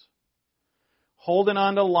she is. Holding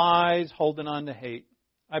on to lies, holding on to hate.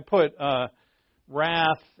 I put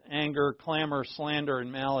wrath, anger, clamor, slander,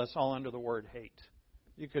 and malice all under the word hate.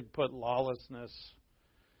 You could put lawlessness.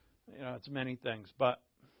 It's many things. But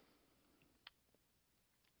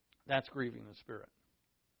that's grieving the Spirit.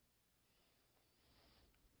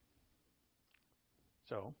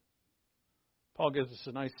 So, Paul gives us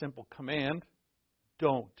a nice simple command.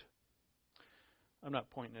 Don't. I'm not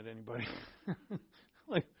pointing at anybody.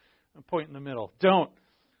 I'm pointing in the middle. Don't.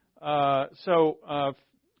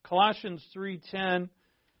 Colossians 3:10,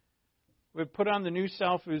 we've put on the new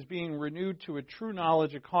self who is being renewed to a true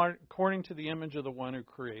knowledge according to the image of the one who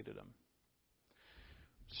created him.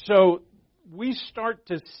 So we start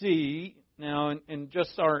to see, now in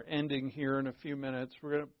just our ending here in a few minutes,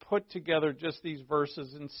 we're going to put together just these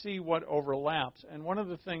verses and see what overlaps. And one of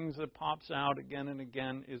the things that pops out again and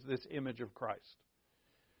again is this image of Christ.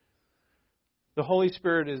 The Holy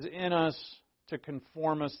Spirit is in us to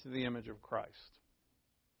conform us to the image of Christ.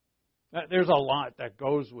 There's a lot that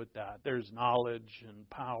goes with that. There's knowledge and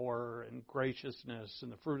power and graciousness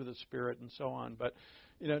and the fruit of the Spirit and so on. But,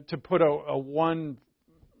 to put a one,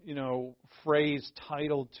 phrase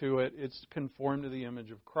title to it, it's conform to the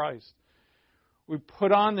image of Christ. We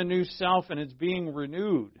put on the new self and it's being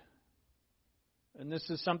renewed. And this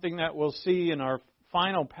is something that we'll see in our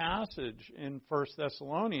final passage in 1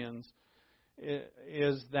 Thessalonians,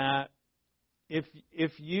 is that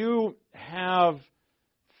if you have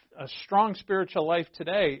a strong spiritual life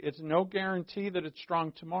today, it's no guarantee that it's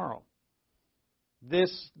strong tomorrow.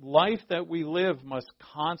 This life that we live must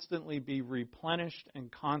constantly be replenished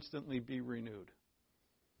and constantly be renewed.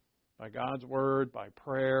 By God's Word, by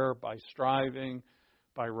prayer, by striving,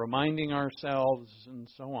 by reminding ourselves, and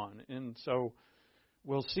so on. And so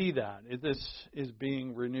we'll see that. This is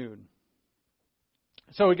being renewed.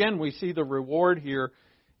 So again, we see the reward here,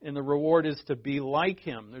 and the reward is to be like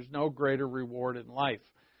Him. There's no greater reward in life.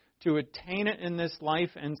 To attain it in this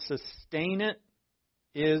life and sustain it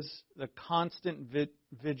is the constant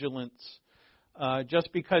vigilance.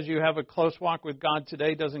 Just because you have a close walk with God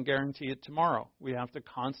today doesn't guarantee it tomorrow. We have to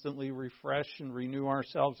constantly refresh and renew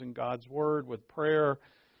ourselves in God's Word with prayer,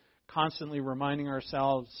 constantly reminding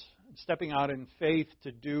ourselves, stepping out in faith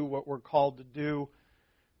to do what we're called to do.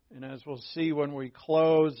 And as we'll see when we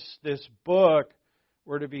close this book,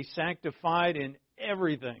 we're to be sanctified in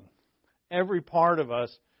everything, every part of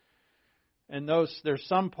us. And there's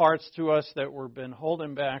some parts to us that we've been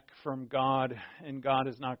holding back from God, and God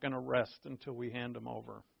is not going to rest until we hand them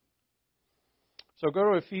over. So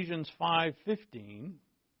go to Ephesians 5:15.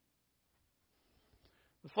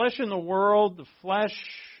 The flesh in the world, the flesh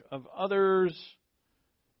of others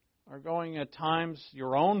are going at times,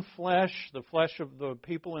 your own flesh, the flesh of the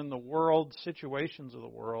people in the world, situations of the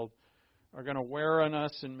world, are going to wear on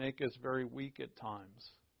us and make us very weak at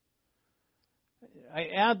times. I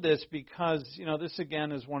add this because, this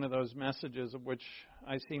again is one of those messages of which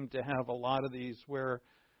I seem to have a lot of these where,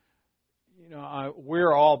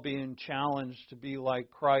 we're all being challenged to be like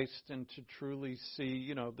Christ and to truly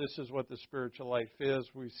see, this is what the spiritual life is.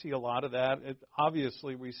 We see a lot of that.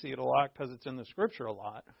 Obviously, we see it a lot because it's in the Scripture a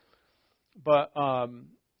lot. But,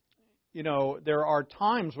 there are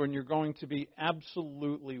times when you're going to be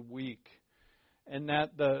absolutely weak. And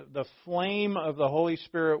that the flame of the Holy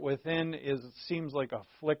Spirit within seems like a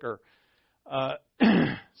flicker.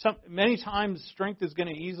 Many times strength is going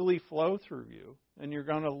to easily flow through you, and you're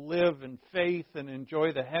going to live in faith and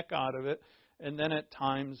enjoy the heck out of it. And then at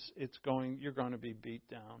times you're going to be beat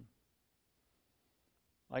down.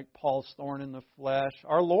 Like Paul's thorn in the flesh.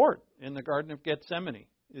 Our Lord in the Garden of Gethsemane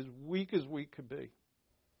is weak as weak could be.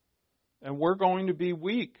 And we're going to be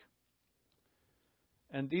weak.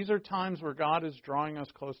 And these are times where God is drawing us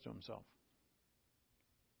close to Himself.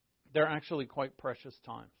 They're actually quite precious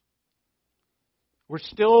times. We're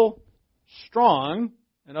still strong.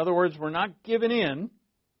 In other words, we're not giving in.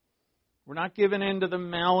 We're not giving in to the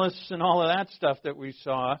malice and all of that stuff that we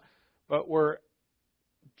saw, but we're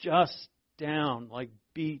just down, like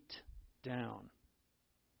beat down.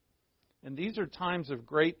 And these are times of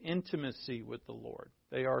great intimacy with the Lord.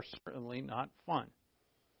 They are certainly not fun.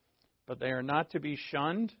 But they are not to be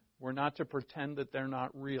shunned. We're not to pretend that they're not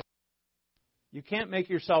real. You can't make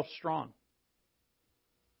yourself strong.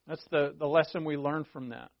 That's the lesson we learn from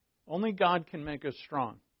that. Only God can make us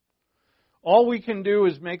strong. All we can do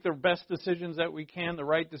is make the best decisions that we can, the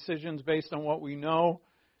right decisions based on what we know,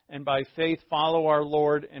 and by faith follow our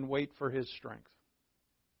Lord and wait for His strength.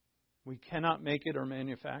 We cannot make it or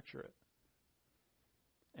manufacture it.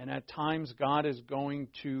 And at times God is going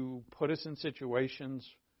to put us in situations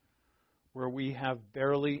where we have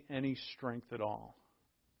barely any strength at all.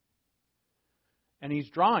 And He's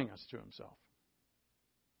drawing us to Himself.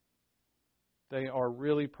 They are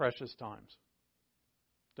really precious times.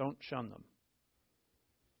 Don't shun them.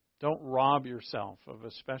 Don't rob yourself of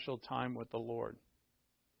a special time with the Lord.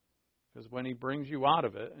 Because when He brings you out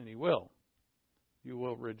of it, and He will, you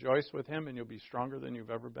will rejoice with Him and you'll be stronger than you've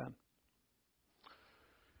ever been.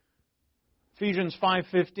 Ephesians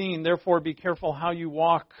 5:15, therefore be careful how you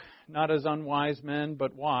walk, not as unwise men,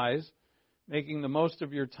 but wise, making the most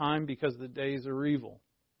of your time because the days are evil.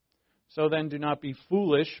 So then do not be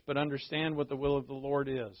foolish, but understand what the will of the Lord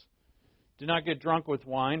is. Do not get drunk with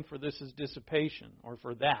wine, for this is dissipation, or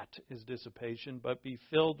for that is dissipation, but be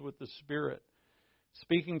filled with the Spirit,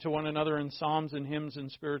 speaking to one another in psalms and hymns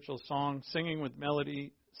and spiritual songs, singing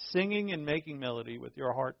and making melody with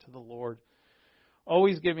your heart to the Lord,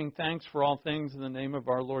 always giving thanks for all things in the name of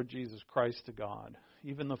our Lord Jesus Christ to God,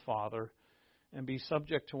 even the Father, and be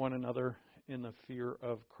subject to one another in the fear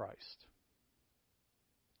of Christ.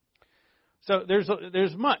 So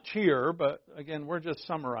there's much here, but again, we're just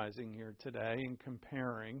summarizing here today and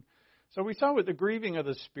comparing. So we saw with the grieving of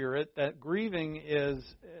the Spirit that grieving is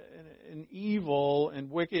an evil and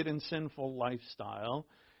wicked and sinful lifestyle.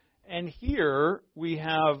 And here we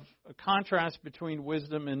have a contrast between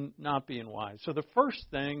wisdom and not being wise. So the first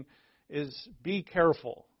thing is be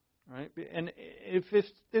careful, right? And if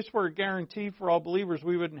this were a guarantee for all believers,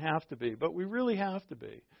 we wouldn't have to be. But we really have to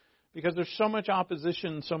be. Because there's so much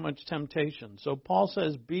opposition and so much temptation. So Paul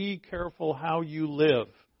says, be careful how you live,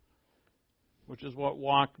 which is what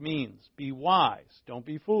walk means. Be wise. Don't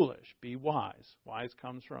be foolish. Be wise. Wise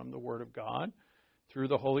comes from the Word of God through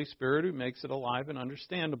the Holy Spirit who makes it alive and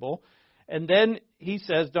understandable. And then he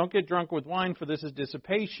says, don't get drunk with wine, for this is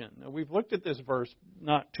dissipation. Now, we've looked at this verse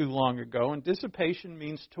not too long ago, and dissipation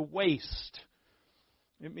means to waste.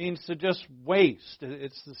 It means to just waste.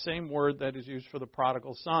 It's the same word that is used for the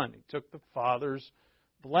prodigal son. He took the father's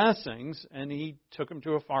blessings and he took them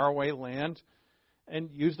to a faraway land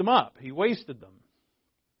and used them up. He wasted them.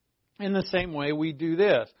 In the same way we do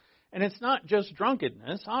this. And it's not just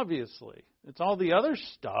drunkenness, obviously. It's all the other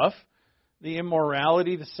stuff. The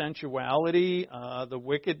immorality, the sensuality, the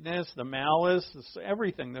wickedness, the malice,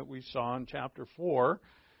 everything that we saw in chapter 4.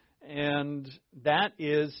 And that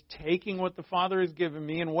is taking what the Father has given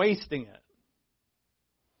me and wasting it.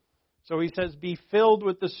 So he says, be filled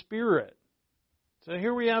with the Spirit. So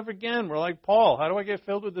here we have again, we're like Paul, how do I get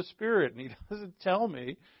filled with the Spirit? And he doesn't tell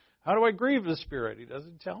me. How do I grieve the Spirit? He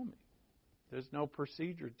doesn't tell me. There's no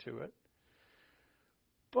procedure to it.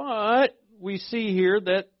 But we see here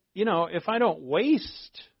that, if I don't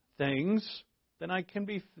waste things, then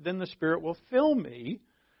the Spirit will fill me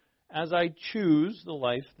as I choose the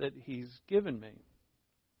life that He's given me.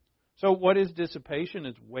 So what is dissipation?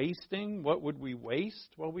 It's wasting. What would we waste?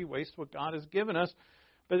 Well, we waste what God has given us.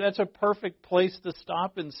 But that's a perfect place to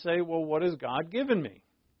stop and say, well, what has God given me?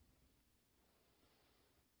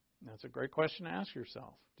 That's a great question to ask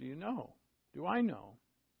yourself. Do you know? Do I know?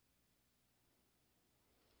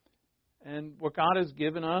 And what God has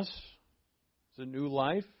given us is a new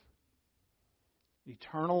life,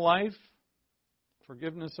 eternal life,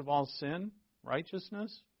 forgiveness of all sin,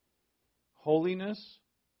 righteousness, holiness,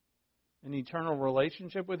 an eternal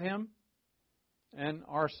relationship with Him, and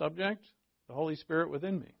our subject, the Holy Spirit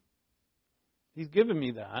within me. He's given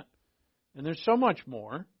me that, and there's so much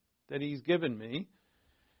more that He's given me,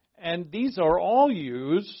 and these are all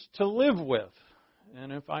used to live with.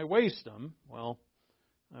 And if I waste them, well,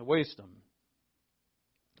 I waste them.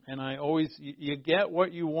 And you get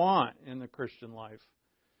what you want in the Christian life.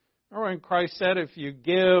 Remember when Christ said, if you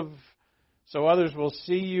give so others will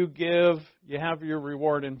see you give, you have your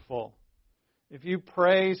reward in full. If you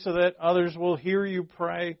pray so that others will hear you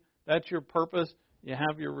pray, that's your purpose, you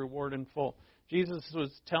have your reward in full. Jesus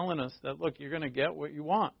was telling us that, look, you're going to get what you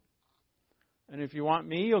want. And if you want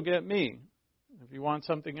me, you'll get me. If you want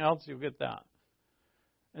something else, you'll get that.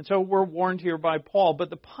 And so we're warned here by Paul. But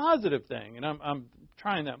the positive thing, and I'm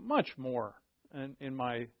trying that much more in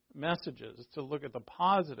my messages, to look at the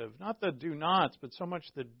positive, not the do-nots, but so much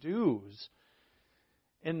the do's,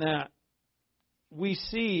 in that we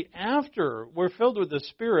see after we're filled with the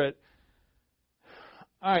Spirit,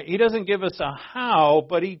 all right, He doesn't give us a how,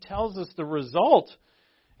 but He tells us the result.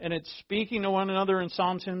 And it's speaking to one another in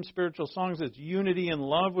psalms, hymns, spiritual songs. It's unity and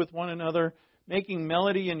love with one another. Making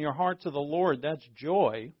melody in your heart to the Lord, that's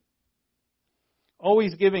joy.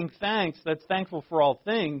 Always giving thanks, that's thankful for all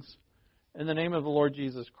things, in the name of the Lord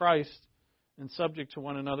Jesus Christ, and subject to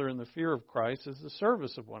one another in the fear of Christ, is the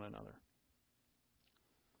service of one another.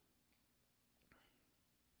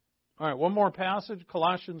 All right, one more passage,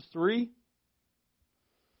 Colossians 3.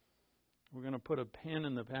 We're going to put a pin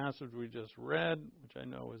in the passage we just read, which I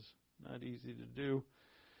know is not easy to do.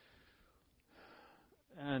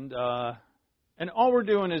 And all we're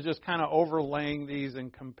doing is just kind of overlaying these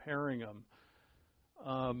and comparing them.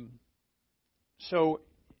 So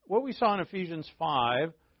what we saw in Ephesians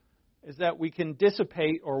 5 is that we can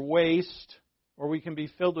dissipate or waste, or we can be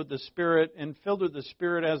filled with the Spirit, and filled with the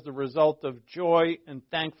Spirit as the result of joy and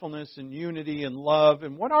thankfulness and unity and love.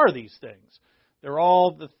 And what are these things? They're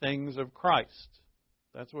all the things of Christ.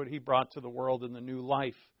 That's what He brought to the world in the new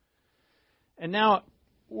life. And now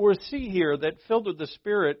we'll see here that filled with the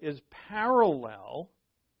Spirit is parallel,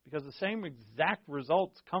 because the same exact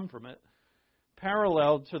results come from it,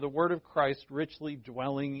 parallel to the Word of Christ richly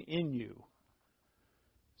dwelling in you.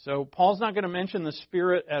 So Paul's not going to mention the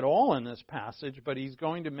Spirit at all in this passage, but he's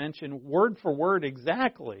going to mention word for word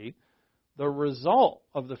exactly the result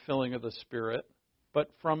of the filling of the Spirit, but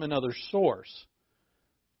from another source.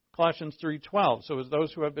 Colossians 3:12, so as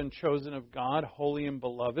those who have been chosen of God, holy and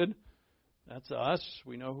beloved, that's us,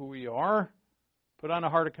 we know who we are, put on a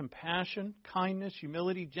heart of compassion, kindness,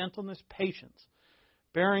 humility, gentleness, patience,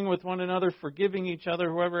 bearing with one another, forgiving each other,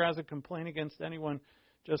 whoever has a complaint against anyone,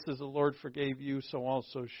 just as the Lord forgave you, so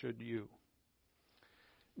also should you.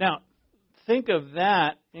 Now, think of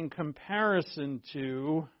that in comparison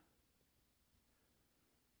to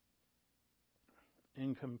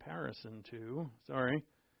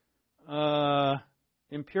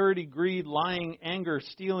impurity, greed, lying, anger,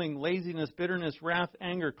 stealing, laziness, bitterness, wrath,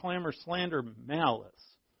 anger, clamor, slander, malice.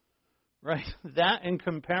 Right? That in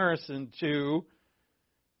comparison to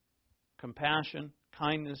compassion,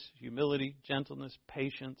 kindness, humility, gentleness,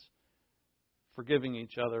 patience, forgiving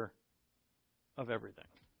each other of everything.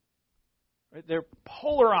 Right? They're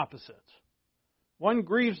polar opposites. One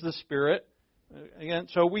grieves the Spirit. Again,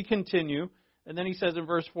 so we continue. And then he says in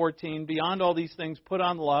verse 14, beyond all these things, put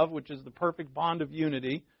on love, which is the perfect bond of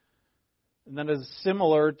unity. And that is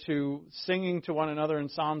similar to singing to one another in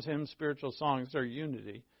psalms, hymns, spiritual songs, or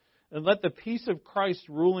unity. And let the peace of Christ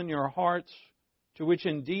rule in your hearts, to which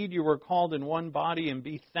indeed you were called in one body, and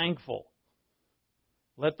be thankful.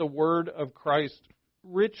 Let the word of Christ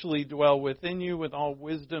richly dwell within you with all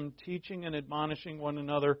wisdom, teaching and admonishing one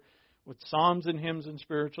another with psalms and hymns and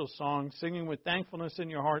spiritual songs, singing with thankfulness in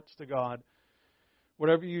your hearts to God.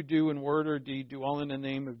 Whatever you do in word or deed, do all in the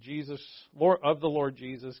name of Jesus, Lord, of the Lord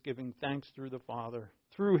Jesus, giving thanks through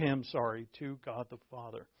Him, to God the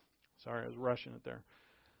Father. Sorry, I was rushing it there.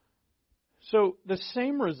 So the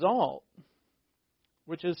same result,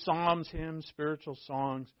 which is psalms, hymns, spiritual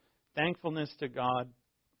songs, thankfulness to God,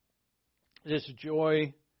 this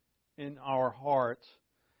joy in our hearts.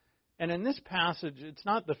 And in this passage, it's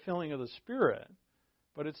not the filling of the Spirit,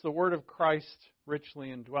 but it's the word of Christ richly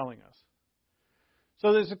indwelling us.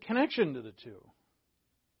 So there's a connection to the two.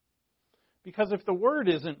 Because if the word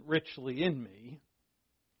isn't richly in me,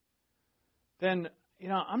 then,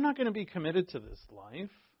 I'm not going to be committed to this life.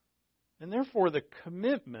 And therefore the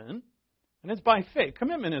commitment, and it's by faith.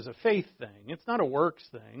 Commitment is a faith thing. It's not a works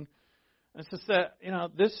thing. It's just that,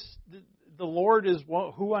 the Lord is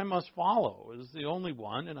who I must follow, is the only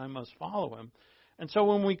one, and I must follow Him. And so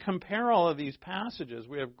when we compare all of these passages,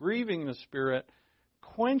 we have grieving the Spirit,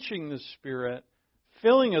 quenching the Spirit,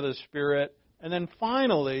 filling of the Spirit, and then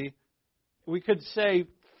finally, we could say,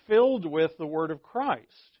 filled with the Word of Christ.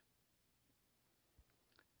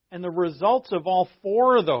 And the results of all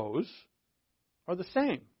four of those are the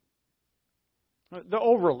same.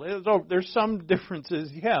 There's some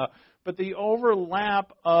differences, but the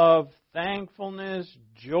overlap of thankfulness,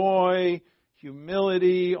 joy,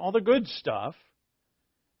 humility, all the good stuff,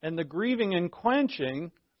 and the grieving and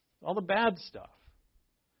quenching, all the bad stuff.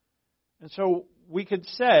 And so we could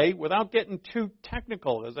say, without getting too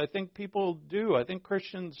technical, as I think people do, I think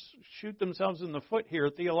Christians shoot themselves in the foot here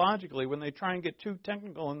theologically when they try and get too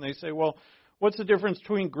technical and they say, well, what's the difference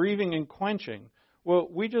between grieving and quenching? Well,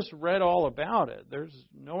 we just read all about it. There's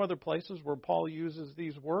no other places where Paul uses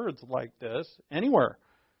these words like this anywhere.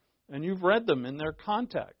 And you've read them in their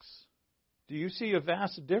context. Do you see a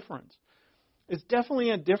vast difference? It's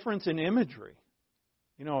definitely a difference in imagery.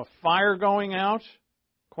 A fire going out,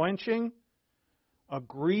 quenching. A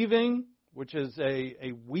grieving, which is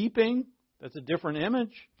a weeping, that's a different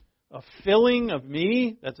image. A filling of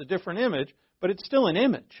me, that's a different image. But it's still an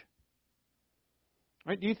image.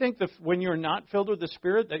 Right? Do you think that when you're not filled with the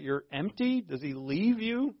Spirit that you're empty? Does He leave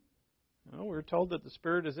you? No, we're told that the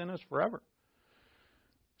Spirit is in us forever.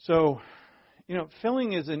 So,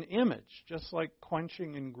 filling is an image, just like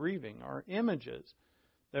quenching and grieving are images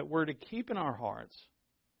that we're to keep in our hearts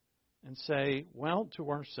and say, well, to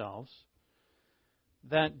ourselves,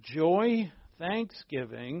 that joy,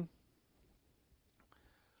 thanksgiving,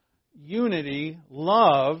 unity,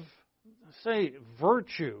 love, say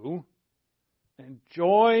virtue, and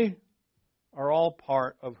joy are all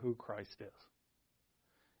part of who Christ is.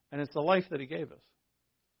 And it's the life that He gave us.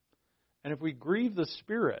 And if we grieve the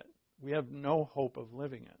Spirit, we have no hope of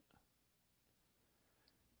living it.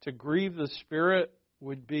 To grieve the Spirit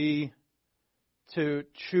would be to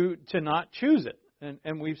not choose it.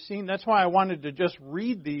 And we've seen, that's why I wanted to just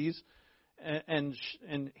read these and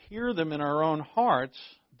hear them in our own hearts,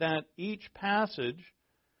 that each passage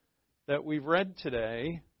that we've read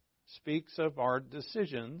today speaks of our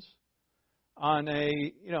decisions on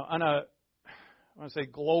I want to say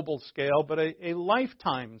global scale, but a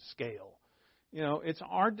lifetime scale. It's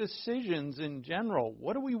our decisions in general.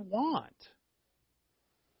 What do we want?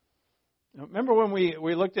 Remember when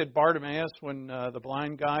we looked at Bartimaeus, when the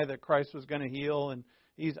blind guy that Christ was going to heal, and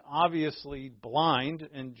he's obviously blind,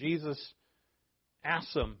 and Jesus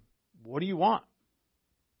asks him, what do you want?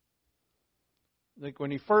 Like when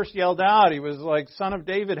he first yelled out, he was like, Son of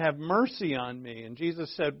David, have mercy on me. And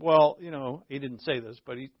Jesus said, well, he didn't say this,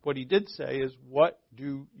 but what he did say is, what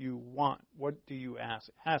do you want? What do you ask?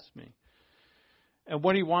 Ask me. And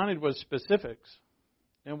what he wanted was specifics.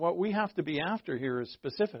 And what we have to be after here is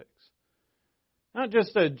specifics. Not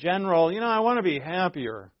just a general, I want to be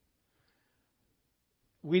happier.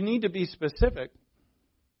 We need to be specific.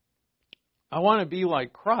 I want to be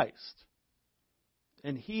like Christ.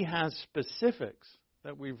 And He has specifics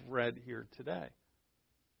that we've read here today.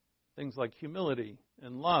 Things like humility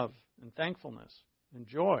and love and thankfulness and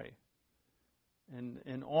joy.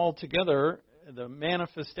 And all together, the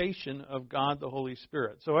manifestation of God the Holy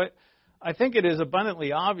Spirit. So I think it is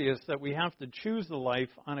abundantly obvious that we have to choose the life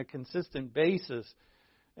on a consistent basis,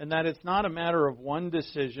 and that it's not a matter of one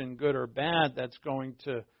decision, good or bad, that's going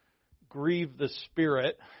to grieve the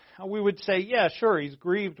Spirit. We would say, yeah, sure, He's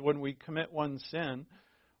grieved when we commit one sin,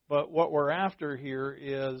 but what we're after here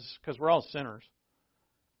is, because we're all sinners,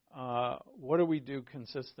 what do we do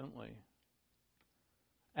consistently?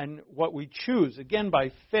 And what we choose, again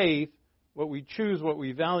by faith, what we choose, what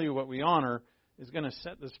we value, what we honor, is going to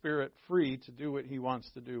set the Spirit free to do what He wants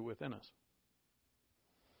to do within us.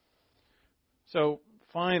 So,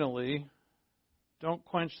 finally, don't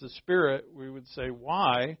quench the Spirit. We would say,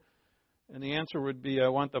 why? And the answer would be, I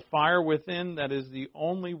want the fire within. That is the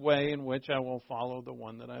only way in which I will follow the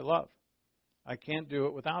one that I love. I can't do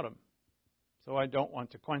it without him. So I don't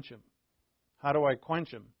want to quench him. How do I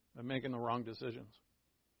quench him? By making the wrong decisions.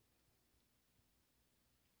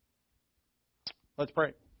 Let's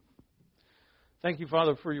pray. Thank you,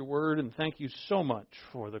 Father, for your word, and thank you so much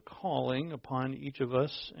for the calling upon each of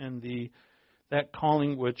us, and that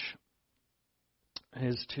calling which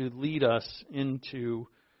is to lead us into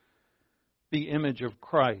the image of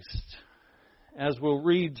Christ. As we'll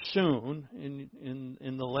read soon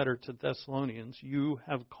in the letter to Thessalonians, you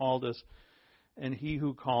have called us, and he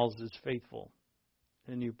who calls is faithful.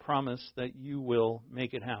 And you promise that you will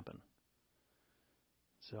make it happen.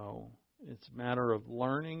 So it's a matter of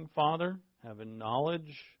learning, Father, having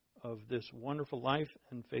knowledge of this wonderful life,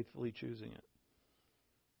 and faithfully choosing it.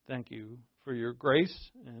 Thank you for your grace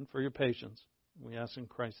and for your patience. We ask in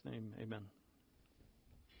Christ's name, amen.